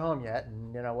hasn't gone home yet,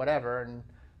 and whatever, and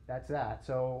that's that.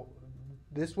 So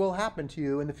this will happen to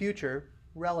you in the future.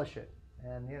 Relish it,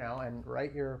 and and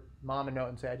write your mom a note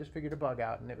and say, I just figured a bug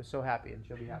out, and it was so happy, and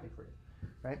she'll be happy for you.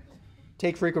 Right?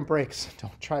 Take frequent breaks.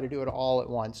 Don't try to do it all at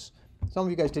once. Some of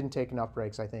you guys didn't take enough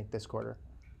breaks, I think, this quarter.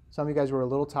 Some of you guys were a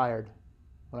little tired.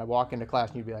 When I walk into class,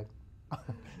 and you'd be like,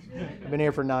 I've been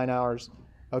here for 9 hours.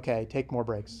 Okay, take more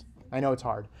breaks. I know it's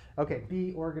hard. Okay,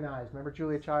 be organized. Remember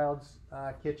Julia Child's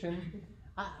kitchen?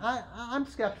 I'm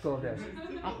skeptical of this.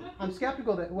 I'm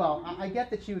skeptical that, I get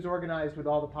that she was organized with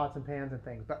all the pots and pans and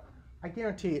things, but I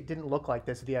guarantee it didn't look like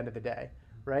this at the end of the day,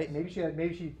 right? Maybe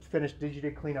she finished, she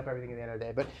did clean up everything at the end of the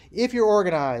day. But if you're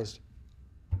organized,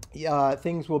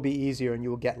 things will be easier and you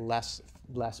will get less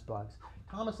bugs.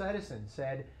 Thomas Edison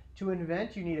said, to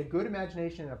invent, you need a good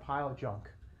imagination and a pile of junk,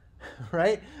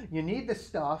 right? You need the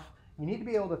stuff. You need to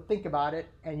be able to think about it,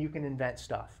 and you can invent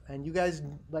stuff. And you guys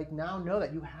now know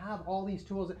that you have all these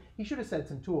tools. He should have said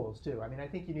some tools too. I mean, I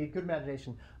think you need good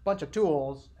imagination, a bunch of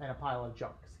tools, and a pile of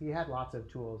junk. He had lots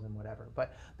of tools and whatever.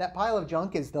 But that pile of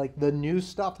junk is like the new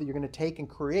stuff that you're going to take and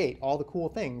create, all the cool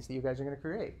things that you guys are going to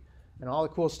create, and all the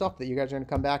cool stuff that you guys are going to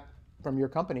come back from your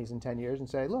companies in 10 years and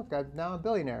say, look, I'm now a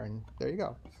billionaire, and there you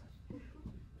go.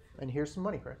 And here's some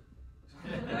money, Chris.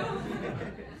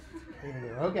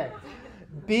 Okay.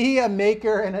 Be a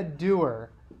maker and a doer,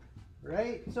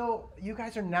 right? So you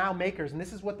guys are now makers, and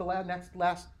this is what the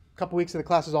last couple weeks of the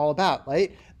class is all about,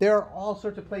 right? There are all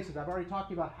sorts of places. I've already talked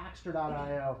to you about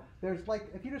Hackster.io. There's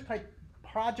if you just type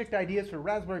project ideas for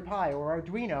Raspberry Pi or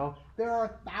Arduino, there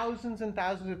are thousands and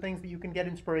thousands of things that you can get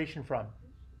inspiration from.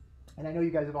 And I know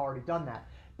you guys have already done that.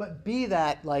 But be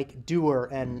that doer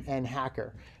and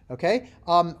hacker, okay?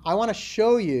 I want to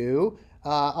show you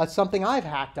something I've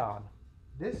hacked on.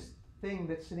 This thing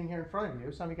that's sitting here in front of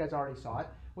you, some of you guys already saw it,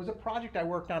 was a project I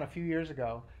worked on a few years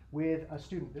ago with a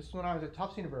student. This is when I was at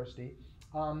Tufts University.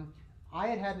 I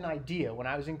had an idea when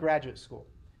I was in graduate school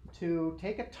to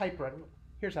take a typewriter.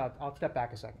 Here's how, I'll step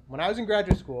back a second. When I was in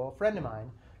graduate school, a friend of mine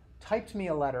typed me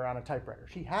a letter on a typewriter.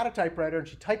 She had a typewriter and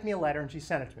she typed me a letter and she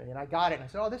sent it to me. And I got it and I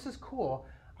said, oh, this is cool.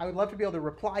 I would love to be able to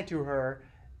reply to her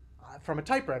from a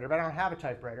typewriter, but I don't have a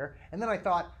typewriter. And then I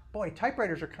thought, boy,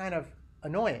 typewriters are kind of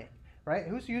annoying, right?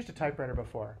 Who's used a typewriter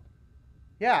before?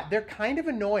 Yeah, they're kind of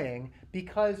annoying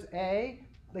because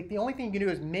the only thing you can do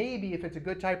is maybe if it's a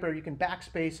good typewriter, you can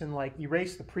backspace and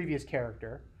erase the previous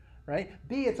character, right?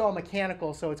 B, it's all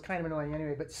mechanical, so it's kind of annoying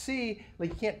anyway. But C, you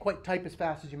can't quite type as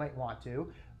fast as you might want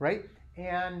to, right?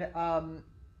 And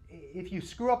if you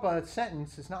screw up a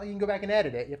sentence, it's not like you can go back and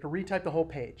edit it. You have to retype the whole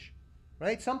page,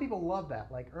 right? Some people love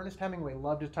that. Like Ernest Hemingway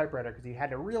loved his typewriter because he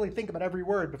had to really think about every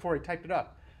word before he typed it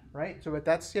up, right? So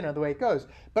that's the way it goes.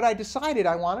 But I decided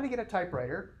I wanted to get a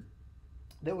typewriter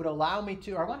that would allow me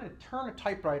to, I wanted to turn a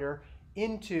typewriter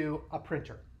into a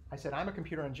printer. I said, I'm a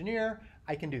computer engineer,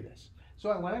 I can do this. So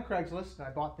I went on Craigslist and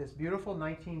I bought this beautiful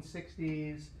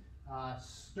 1960s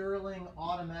Sterling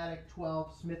Automatic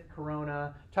 12 Smith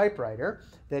Corona typewriter.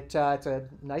 It's a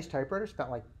nice typewriter. Spent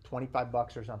like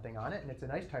 $25 or something on it, and it's a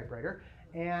nice typewriter.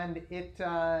 And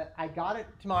I got it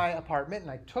to my apartment,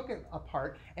 and I took it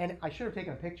apart, and I should have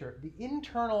taken a picture. The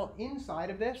internal inside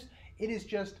of this, it is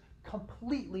just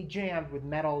completely jammed with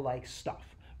metal-like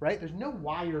stuff, right? There's no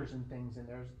wires and things in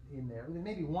there. There's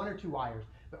maybe one or two wires,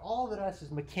 but all of it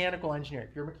is mechanical engineering.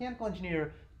 If you're a mechanical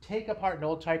engineer, take apart an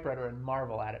old typewriter and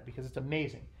marvel at it because it's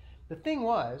amazing. The thing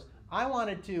was, I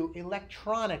wanted to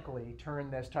electronically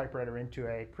turn this typewriter into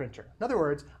a printer. In other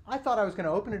words, I thought I was going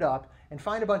to open it up and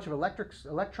find a bunch of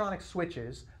electronic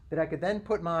switches that I could then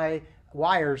put my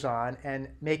wires on and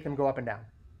make them go up and down.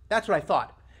 That's what I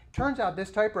thought. Turns out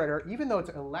this typewriter, even though it's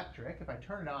electric, if I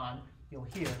turn it on, you'll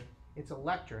hear it's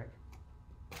electric.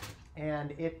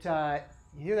 And it,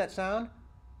 you hear that sound?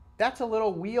 That's a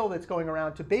little wheel that's going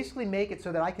around to basically make it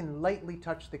so that I can lightly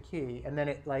touch the key, and then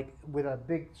it, like, with a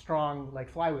big, strong, like,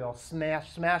 flywheel,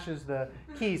 smashes the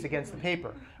keys against the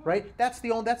paper, right? That's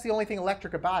the only thing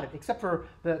electric about it, except for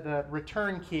the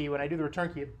return key. When I do the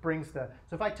return key, it brings the,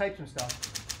 so if I type some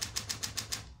stuff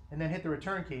and then hit the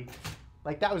return key,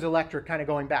 like, that was electric kind of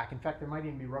going back. In fact, there might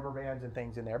even be rubber bands and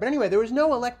things in there. But anyway, there was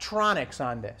no electronics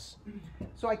on this.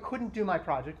 So I couldn't do my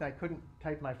project, and I couldn't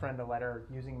type my friend a letter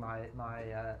using my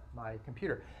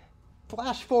computer.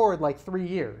 Flash forward like 3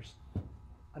 years.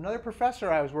 Another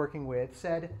professor I was working with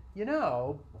said, you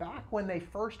know, back when they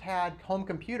first had home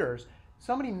computers,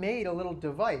 somebody made a little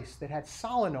device that had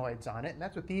solenoids on it, and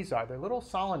that's what these are. They're little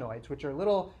solenoids, which are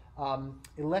little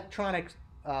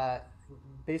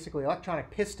basically electronic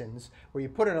pistons, where you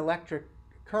put an electric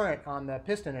current on the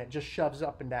piston and it just shoves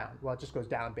up and down. Well, it just goes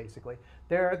down basically.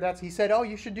 He said, oh,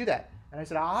 you should do that. And I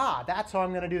said, that's how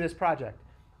I'm going to do this project.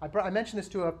 I mentioned this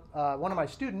to one of my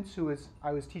students who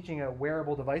I was teaching a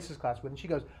wearable devices class with, and she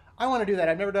goes, I want to do that.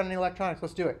 I've never done any electronics.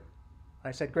 Let's do it. And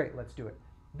I said, great, let's do it.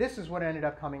 This is what ended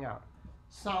up coming out.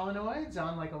 Solenoids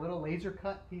on like a little laser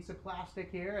cut piece of plastic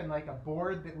here, and like a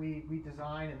board that we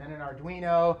designed, and then an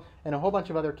Arduino and a whole bunch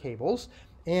of other cables.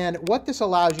 And what this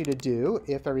allows you to do,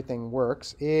 if everything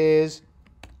works, is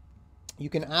you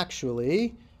can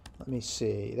actually, let me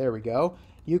see, there we go.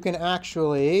 You can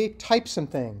actually type some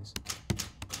things.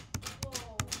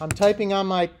 I'm typing on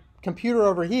my computer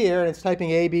over here, and it's typing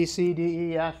A, B, C,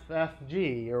 D, E, F, F,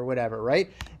 G, or whatever,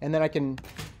 right? And then I can,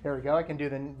 there we go, I can do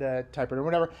the typewriter or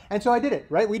whatever. And so I did it,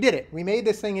 right? We did it. We made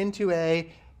this thing into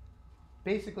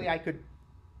basically I could,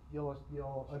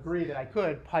 you'll agree that I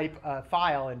could pipe a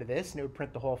file into this, and it would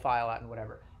print the whole file out and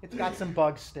whatever. It's got some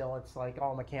bugs still. It's like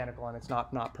all mechanical, and it's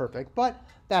not perfect, but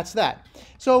that's that.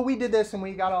 So we did this, and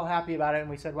we got all happy about it, and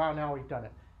we said, wow, now we've done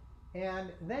it.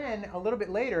 And then a little bit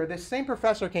later, this same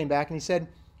professor came back, and he said,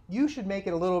 you should make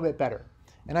it a little bit better.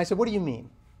 And I said, what do you mean?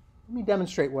 Let me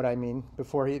demonstrate what I mean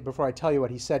before I tell you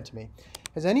what he said to me.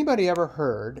 Has anybody ever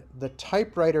heard the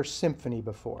Typewriter Symphony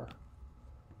before?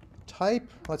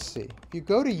 Let's see. If you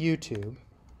go to YouTube,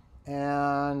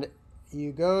 and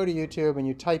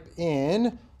you type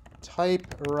in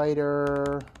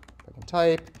Typewriter, if I can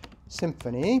type,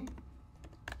 Symphony.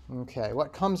 Okay,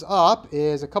 what comes up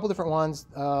is a couple different ones.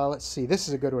 Let's see, this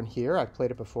is a good one here. I've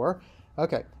played it before.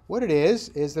 Okay, what it is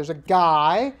there's a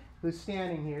guy who's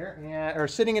standing here, or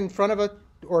sitting in front of an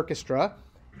orchestra,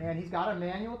 and he's got a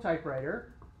manual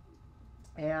typewriter,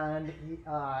 and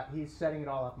he's setting it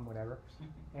all up and whatever.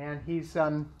 And he's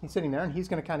sitting there, and he's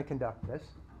going to kind of conduct this.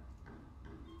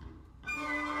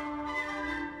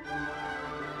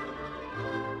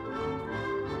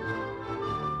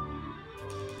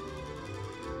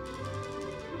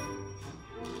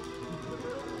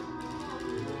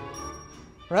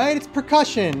 Right? It's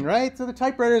percussion, right? So the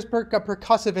typewriter is a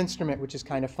percussive instrument, which is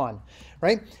kind of fun,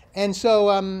 right? And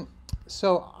so,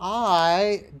 so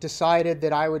I decided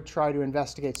that I would try to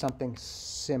investigate something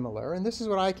similar, and this is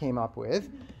what I came up with,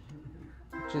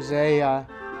 which is a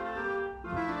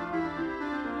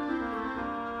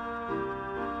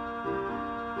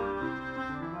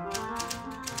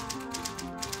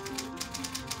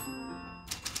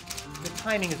the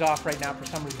timing is off right now for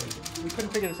some reason. We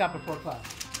couldn't figure this out before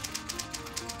class.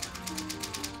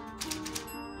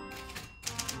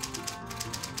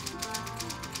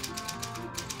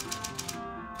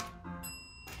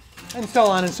 And so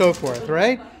on and so forth,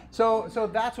 right? So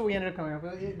that's what we ended up coming up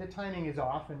with. The timing is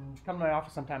off, and come to my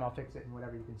office sometime, I'll fix it and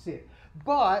whatever, you can see it.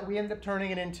 But we ended up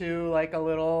turning it into like a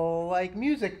little like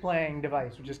music playing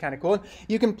device, which is kind of cool.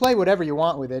 You can play whatever you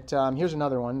want with it. Here's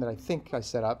another one that I think I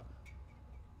set up.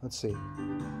 Let's see.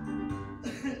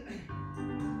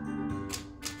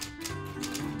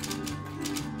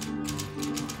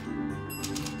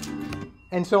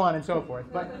 And so on and so forth.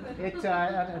 But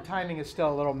the timing is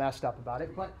still a little messed up about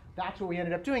it. But that's what we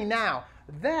ended up doing. Now,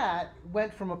 that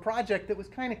went from a project that was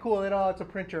kind of cool, that, oh, it's a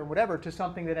printer and whatever, to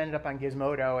something that ended up on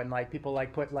Gizmodo, and like people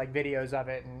like put like videos of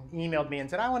it and emailed me and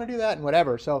said, I want to do that and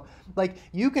whatever. So like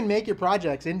you can make your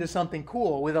projects into something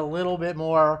cool with a little bit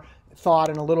more thought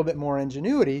and a little bit more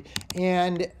ingenuity.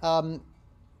 And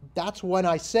that's when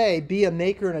I say be a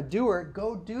maker and a doer.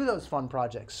 Go do those fun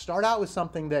projects. Start out with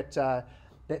something that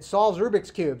that solves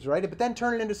Rubik's Cubes, right? But then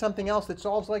turn it into something else that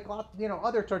solves like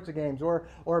other sorts of games, or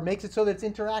makes it so that it's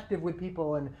interactive with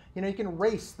people, and you can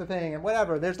race the thing and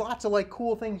whatever. There's lots of like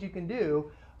cool things you can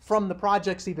do from the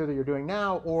projects either that you're doing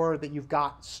now or that you've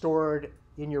got stored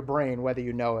in your brain, whether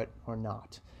you know it or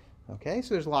not. Okay,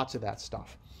 so there's lots of that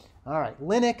stuff. All right,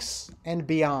 Linux and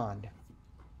beyond.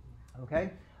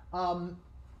 Okay,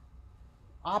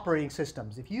 operating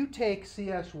systems. If you take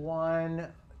CS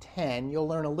 110, you'll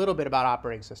learn a little bit about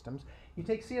operating systems. You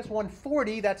take CS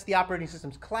 140, that's the operating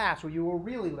systems class where you will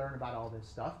really learn about all this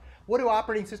stuff. What do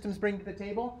operating systems bring to the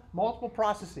table? Multiple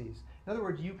processes. In other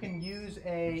words, you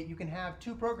can have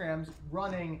two programs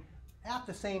running at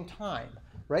the same time,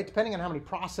 right? Depending on how many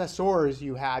processors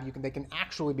you have, they can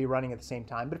actually be running at the same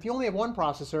time. But if you only have one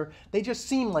processor, they just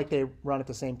seem like they run at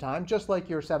the same time, just like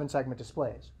your 7-segment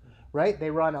displays, right? They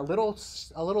run a little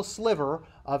sliver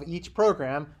of each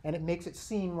program, and it makes it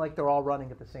seem like they're all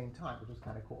running at the same time, which is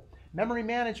kind of cool. Memory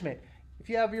management. If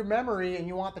you have your memory and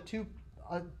you want the two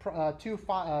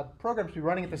programs to be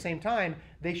running at the same time,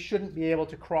 they shouldn't be able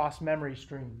to cross memory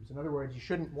streams. In other words,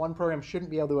 one program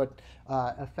shouldn't be able to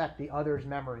affect the other's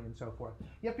memory and so forth.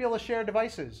 You have to be able to share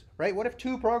devices, right? What if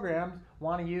two programs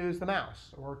want to use the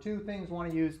mouse, or two things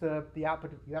want to use the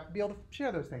output? You have to be able to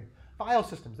share those things. File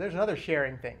systems, there's another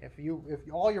sharing thing. If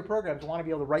all your programs want to be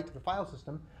able to write to the file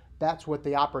system, that's what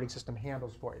the operating system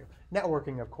handles for you.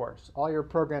 Networking, of course. All your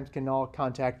programs can all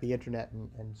contact the internet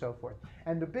and so forth.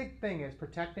 And the big thing is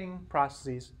protecting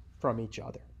processes from each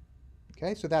other.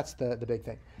 Okay, so that's the big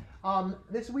thing.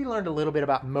 We learned a little bit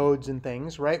about modes and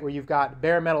things, right? Where you've got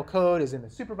bare metal code is in the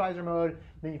supervisor mode,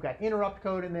 then you've got interrupt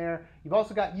code in there. You've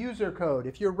also got user code.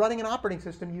 If you're running an operating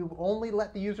system, you only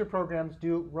let the user programs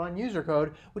run user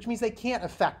code, which means they can't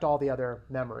affect all the other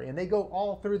memory. And they go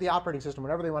all through the operating system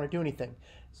whenever they want to do anything.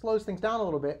 It slows things down a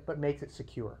little bit, but makes it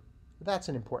secure. That's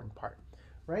an important part,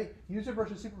 right? User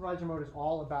versus supervisor mode is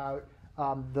all about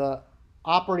the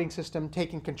operating system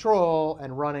taking control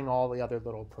and running all the other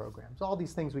little programs. All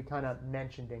these things we kind of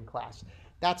mentioned in class.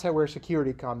 That's where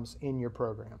security comes in your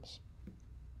programs.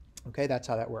 Okay, that's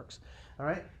how that works. All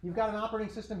right, you've got an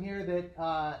operating system here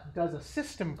that does a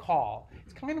system call.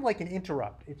 It's kind of like an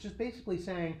interrupt. It's just basically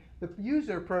saying the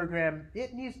user program,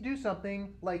 it needs to do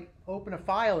something like open a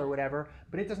file or whatever,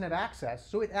 but it doesn't have access,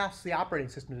 so it asks the operating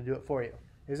system to do it for you.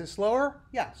 Is it slower?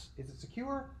 Yes. Is it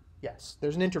secure? Yes,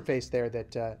 there's an interface there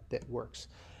that works.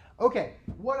 Okay,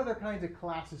 what other kinds of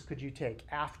classes could you take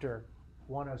after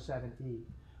 107E?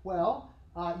 Well,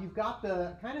 you've got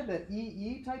the kind of the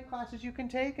EE type classes you can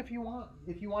take if you want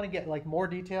to get like more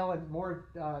detail and more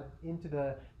into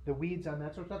the weeds on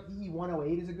that sort of stuff. EE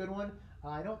 108 is a good one.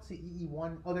 I don't see EE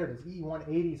 1. Oh, there it is. EE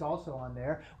 180 is also on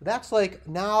there. That's like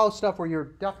now stuff where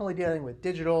you're definitely dealing with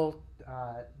digital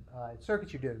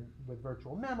circuits. You're dealing with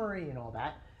virtual memory and all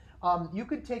that. You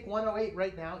could take 108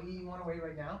 right now, EE 108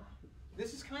 right now.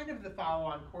 This is kind of the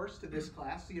follow-on course to this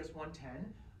class, CS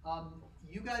 110.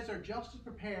 You guys are just as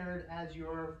prepared as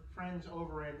your friends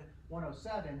over in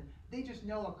 107. They just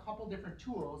know a couple different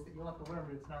tools that you'll have to learn,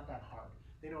 but it's not that hard.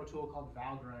 They know a tool called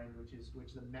Valgrind, which is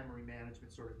a memory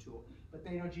management sort of tool. But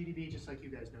they know GDB just like you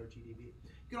guys know GDB.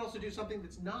 You can also do something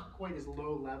that's not quite as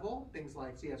low level, things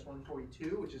like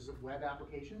CS142, which is web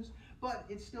applications, but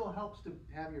it still helps to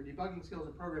have your debugging skills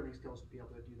and programming skills to be able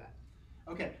to do that.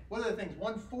 Okay, what are the things?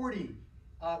 140.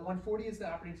 140 is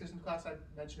the operating system class I've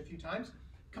mentioned a few times.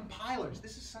 Compilers.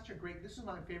 This is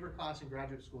my favorite class in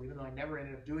graduate school, even though I never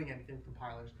ended up doing anything with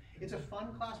compilers. It's a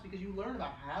fun class because you learn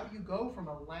about how do you go from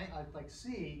like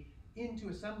C into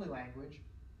assembly language,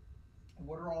 and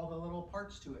what are all the little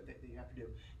parts to it that you have to do.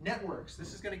 Networks.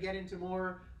 This is going to get into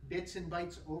more bits and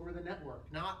bytes over the network.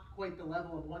 Not quite the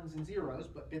level of ones and zeros,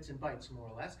 but bits and bytes more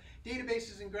or less.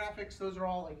 Databases and graphics. Those are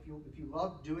all, if you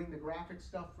love doing the graphics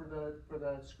stuff for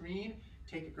the screen,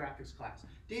 take a graphics class.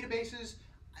 Databases.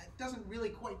 It doesn't really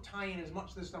quite tie in as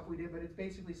much to the stuff we did, but it's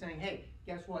basically saying, hey,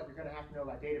 guess what? You're going to have to know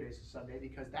about databases someday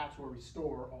because that's where we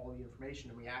store all the information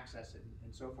and we access it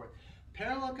and so forth.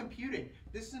 Parallel computing.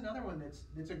 This is another one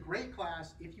that's a great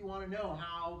class if you want to know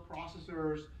how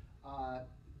processors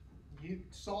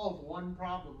solve one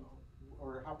problem,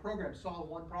 or how programs solve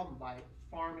one problem by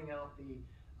farming out the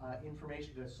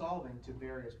information to solving to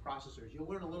various processors. You'll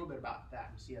learn a little bit about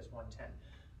that in CS 110.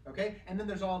 Okay, and then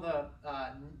there's all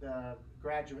the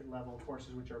graduate level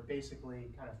courses, which are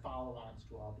basically kind of follow-ons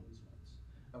to all these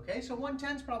ones. Okay, so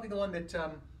 110 is probably the one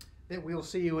that we'll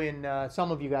see you in,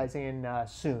 some of you guys in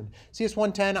soon. CS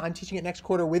 110, I'm teaching it next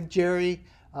quarter with Jerry,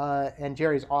 and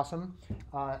Jerry's awesome.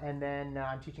 And then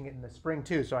I'm teaching it in the spring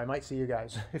too, so I might see you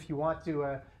guys. If you want to,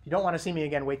 if you don't want to see me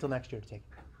again, wait till next year to take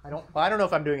it. I don't know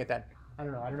if I'm doing it then. I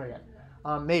don't know yet.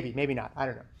 Maybe not. I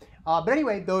don't know. But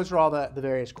anyway, those are all the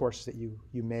various courses that you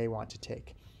may want to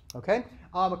take. Okay?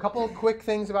 A couple of quick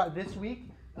things about this week.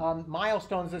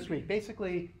 Milestones this week.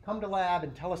 Basically, come to lab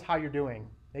and tell us how you're doing.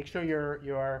 Make sure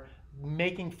you're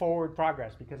making forward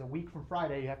progress because a week from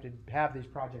Friday you have to have these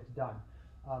projects done.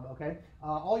 Okay,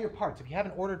 all your parts. If you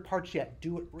haven't ordered parts yet,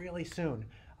 do it really soon.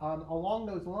 Along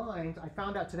those lines, I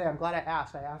found out today. I'm glad I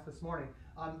asked. I asked this morning.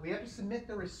 We have to submit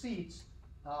the receipts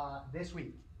this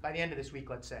week, by the end of this week,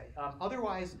 let's say.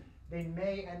 Otherwise, they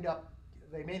may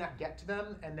not get to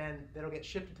them, and then it'll get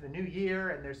shifted to the new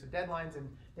year, and there's the deadlines, and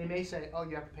they may say, oh,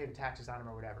 you have to pay the taxes on them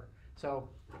or whatever. So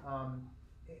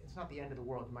it's not the end of the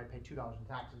world. You might pay $2 in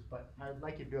taxes, but I'd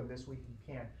like you to do them this week if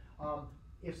you can.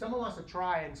 If someone wants to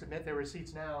try and submit their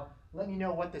receipts now, let me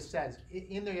know what this says.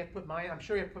 In there, you have to put I'm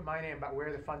sure you have to put my name about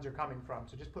where the funds are coming from.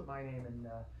 So just put my name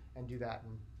and do that.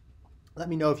 And let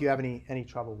me know if you have any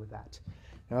trouble with that.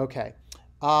 Okay.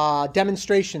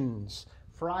 Demonstrations.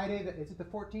 Friday, is it the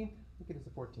 14th? I think it is the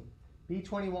 14th.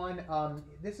 B21.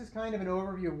 This is kind of an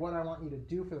overview of what I want you to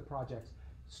do for the projects.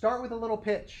 Start with a little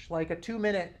pitch, like a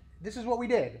 2-minute, this is what we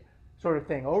did sort of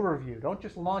thing, overview. Don't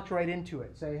just launch right into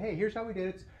it. Say, hey, here's how we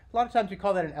did it. A lot of times we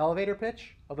call that an elevator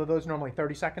pitch, although those are normally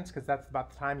 30 seconds because that's about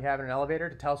the time you have in an elevator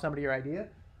to tell somebody your idea.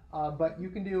 But you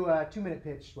can do a 2-minute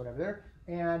pitch, whatever there.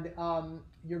 And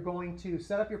you're going to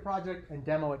set up your project and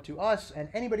demo it to us and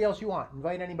anybody else you want.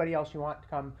 Invite anybody else you want to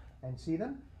come and see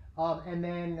them. And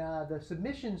then the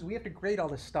submissions, we have to grade all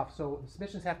this stuff. So the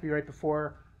submissions have to be right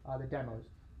before the demos.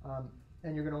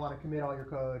 And you're going to want to commit all your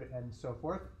code and so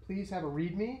forth. Please have a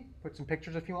README. Put some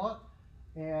pictures if you want.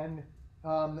 And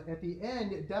at the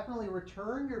end, definitely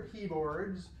return your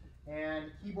keyboards and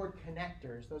keyboard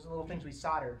connectors. Those are the little things we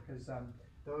soldered because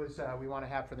those we want to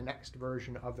have for the next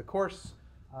version of the course.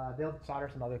 They'll solder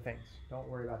some other things. Don't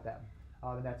worry about them.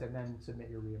 And that's it. And then submit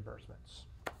your reimbursements.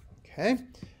 Okay.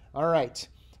 All right.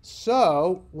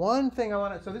 So one thing I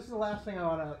want to. So this is the last thing I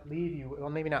want to leave you.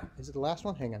 Well, maybe not. Is it the last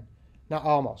one? Hang on. No,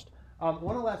 almost.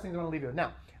 One of the last things I want to leave you with.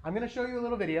 Now, I'm going to show you a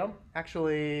little video.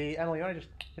 Actually, Emily, you want to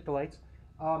just hit the lights?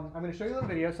 I'm going to show you a little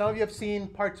video. Some of you have seen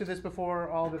parts of this before,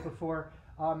 all of it before.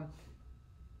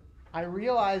 I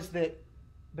realize that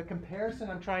the comparison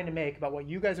I'm trying to make about what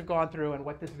you guys have gone through and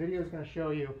what this video is going to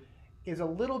show you is a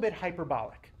little bit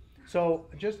hyperbolic. So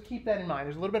just keep that in mind.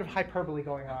 There's a little bit of hyperbole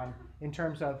going on in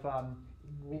terms of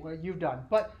what you've done.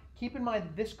 But keep in mind,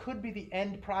 this could be the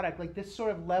end product. Like this sort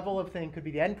of level of thing could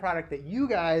be the end product that you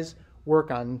guys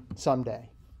work on someday.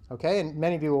 Okay, and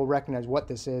many of you will recognize what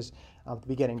this is at the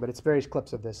beginning, but it's various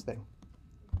clips of this thing.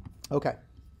 Okay.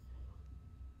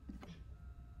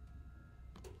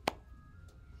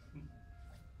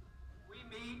 We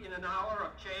meet in an hour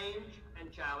of change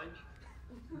and challenge,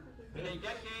 in a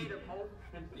decade of hope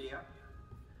and fear,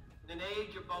 in an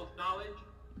age of both knowledge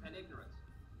and ignorance.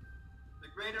 The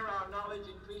greater our knowledge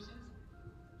increases,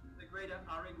 the greater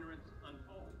our ignorance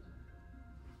unfolds.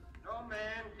 No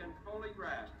man can fully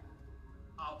grasp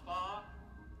how far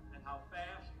and how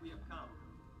fast we have come.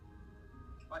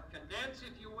 But condense,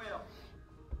 if you will,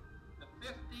 the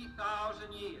 50,000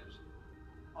 years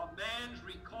of man's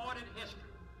recorded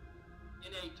history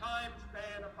in a time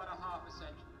span of but a half a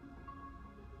century.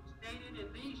 Stated in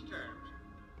these terms,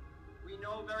 we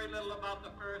know very little about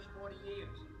the first 40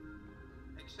 years,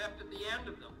 except at the end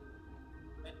of them,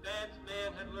 advanced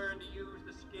man had learned to use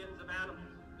the skins of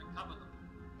animals to cover them.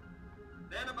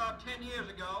 Then about 10 years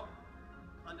ago,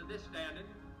 under this standard,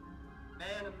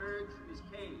 man emerged from his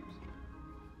caves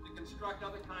to construct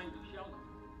other kinds of shelter.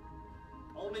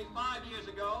 Only 5 years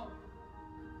ago,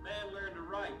 man learned to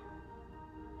write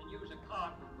and use a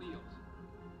cart with wheels.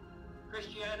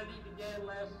 Christianity began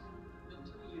less than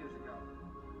 2 years ago.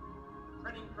 The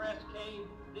printing press came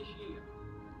this year.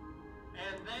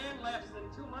 And then less than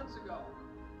 2 months ago,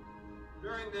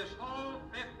 during this whole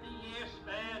 50-year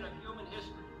span of human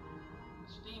history,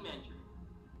 the steam engine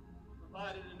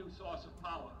provided a new source of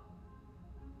power.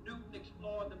 Newton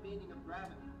explored the meaning of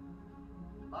gravity.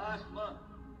 Last month,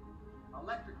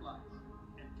 electric lights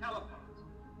and telephones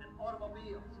and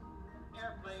automobiles and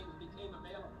airplanes became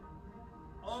available.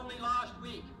 Only last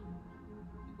week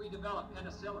did we develop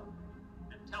penicillin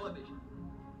and television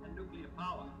and nuclear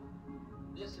power.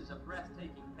 This is a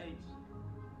breathtaking pace,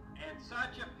 and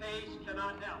such a pace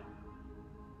cannot help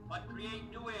but create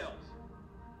new ills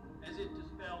as it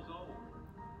dispels old.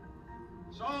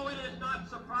 So it is not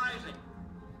surprising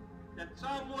that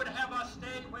some would have us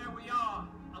stay where we are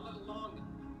a little longer,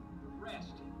 to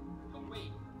rest, to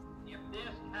wait. If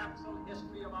this capsule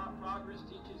history of our progress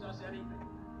teaches us anything,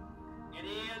 it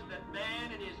is that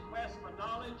man in his quest for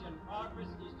knowledge and progress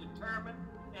is determined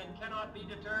and cannot be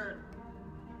deterred.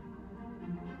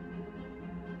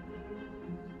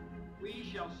 We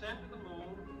shall send to the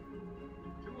moon,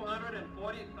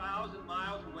 240,000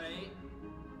 miles away,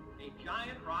 a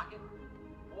giant rocket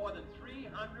more than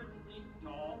 300 feet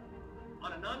tall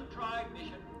on an untried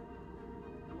mission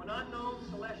to an unknown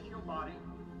celestial body,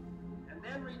 and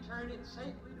then return it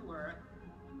safely to Earth.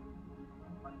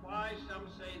 But why, some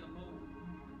say, the moon?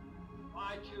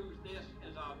 Why choose this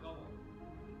as our goal?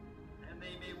 And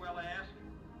they may well ask,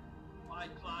 why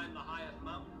climb the highest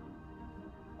mountain?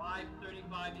 Why,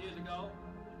 35 years ago,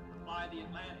 fly the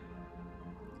Atlantic?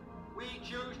 We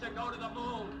choose to go to the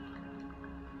moon.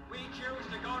 We choose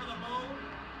to go to the moon.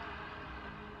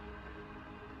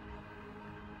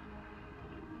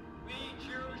 We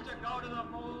choose to go to the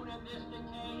moon in this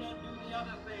decade and do the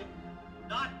other thing.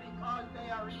 Not because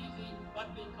they are easy,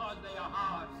 but because they are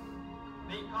hard.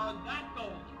 Because that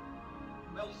goal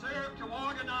will serve to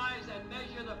organize and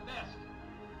measure the best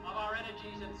of our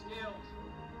energies and skills.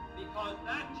 Because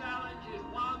that challenge is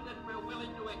one that we're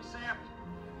willing to accept,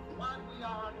 one we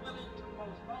are unwilling to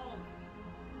postpone.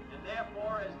 And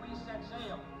therefore, as we set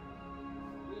sail,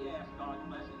 we ask God's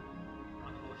blessing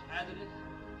on the most hazardous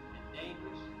and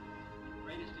dangerous and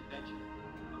greatest adventure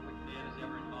on which man has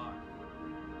ever embarked.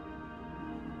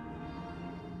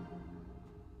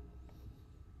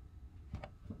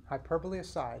 Hyperbole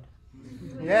aside.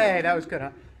 Yay, that was good,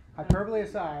 huh? Hyperbole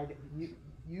aside,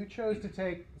 you chose to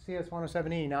take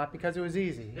CS-107E not because it was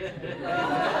easy.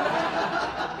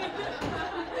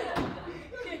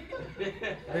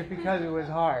 But because it was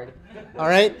hard. All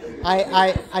right?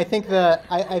 I think the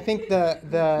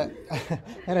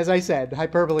and as I said,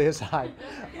 hyperbole aside.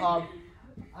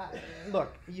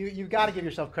 Look, you've got to give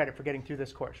yourself credit for getting through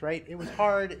this course, right? It was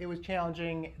hard, it was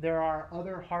challenging. There are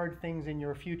other hard things in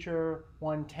your future,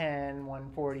 110,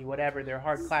 140, whatever. They're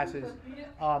hard classes.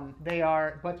 They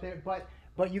are,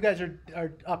 but you guys are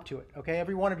up to it, okay?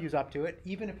 Every one of you is up to it,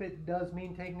 even if it does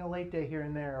mean taking a late day here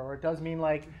and there, or it does mean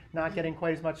like not getting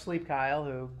quite as much sleep, Kyle,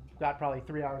 who got probably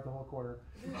 3 hours the whole quarter.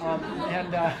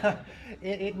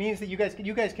 It means that you guys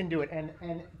can do it, and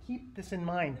keep this in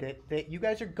mind that you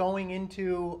guys are going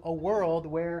into a world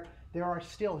where there are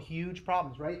still huge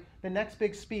problems, right? The next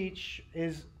big speech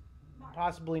is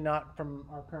possibly not from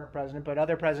our current president, but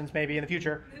other presidents maybe in the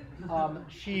future.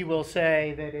 She will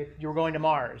say that if you're going to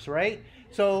Mars, right?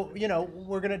 So,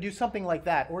 we're going to do something like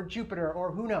that, or Jupiter,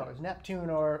 or who knows, Neptune,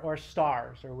 or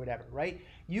stars, or whatever, right?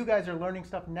 You guys are learning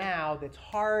stuff now that's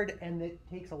hard and that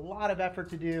takes a lot of effort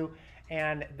to do,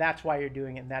 and that's why you're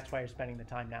doing it, and that's why you're spending the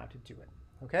time now to do it,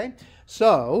 okay?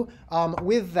 So,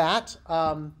 with that,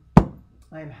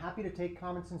 I am happy to take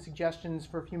comments and suggestions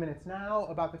for a few minutes now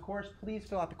about the course. Please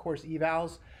fill out the course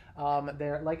evals.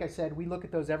 Like I said, we look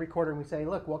at those every quarter and we say,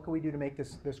 look, what can we do to make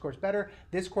this course better?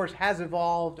 This course has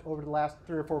evolved over the last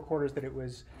 3 or 4 quarters that it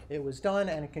was done,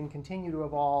 and it can continue to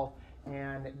evolve.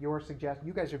 And you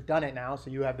guys have done it now,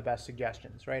 so you have the best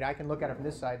suggestions, right? I can look at it from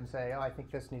this side and say, oh, I think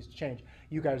this needs to change.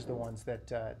 You guys are the ones that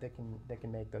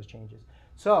can make those changes.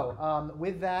 So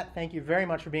with that, thank you very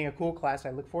much for being a cool class.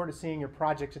 I look forward to seeing your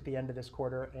projects at the end of this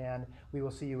quarter, and we will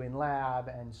see you in lab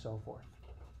and so forth.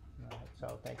 All right,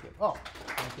 so thank you. Oh,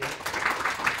 thank you.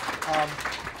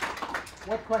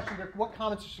 What questions what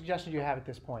comments or suggestions do you have at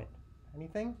this point?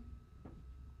 Anything?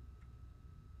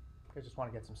 I just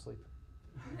want to get some sleep.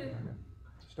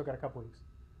 Still got a couple weeks.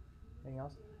 Anything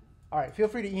else? All right, feel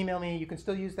free to email me. You can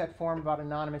still use that form about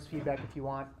anonymous feedback if you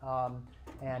want,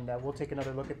 and we'll take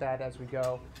another look at that as we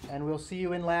go. And we'll see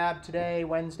you in lab today,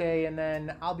 Wednesday, and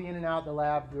then I'll be in and out the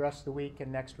lab the rest of the week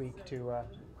and next week too.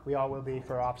 We all will be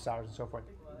for office hours and so forth.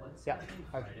 Yeah.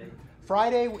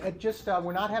 Friday,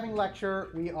 we're not having lecture.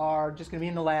 We are just going to be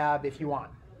in the lab if you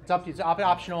want. It's up to you. It's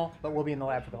optional, but we'll be in the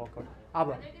lab for the whole course.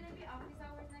 Abra.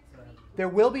 There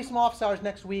will be some office hours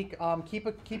next week.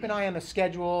 Keep an eye on the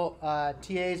schedule.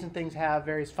 TAs and things have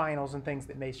various finals and things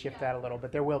that may shift that a little,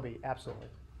 but there will be, absolutely.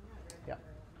 Yeah.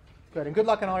 Good. And good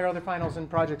luck on all your other finals and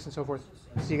projects and so forth.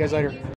 See you guys later.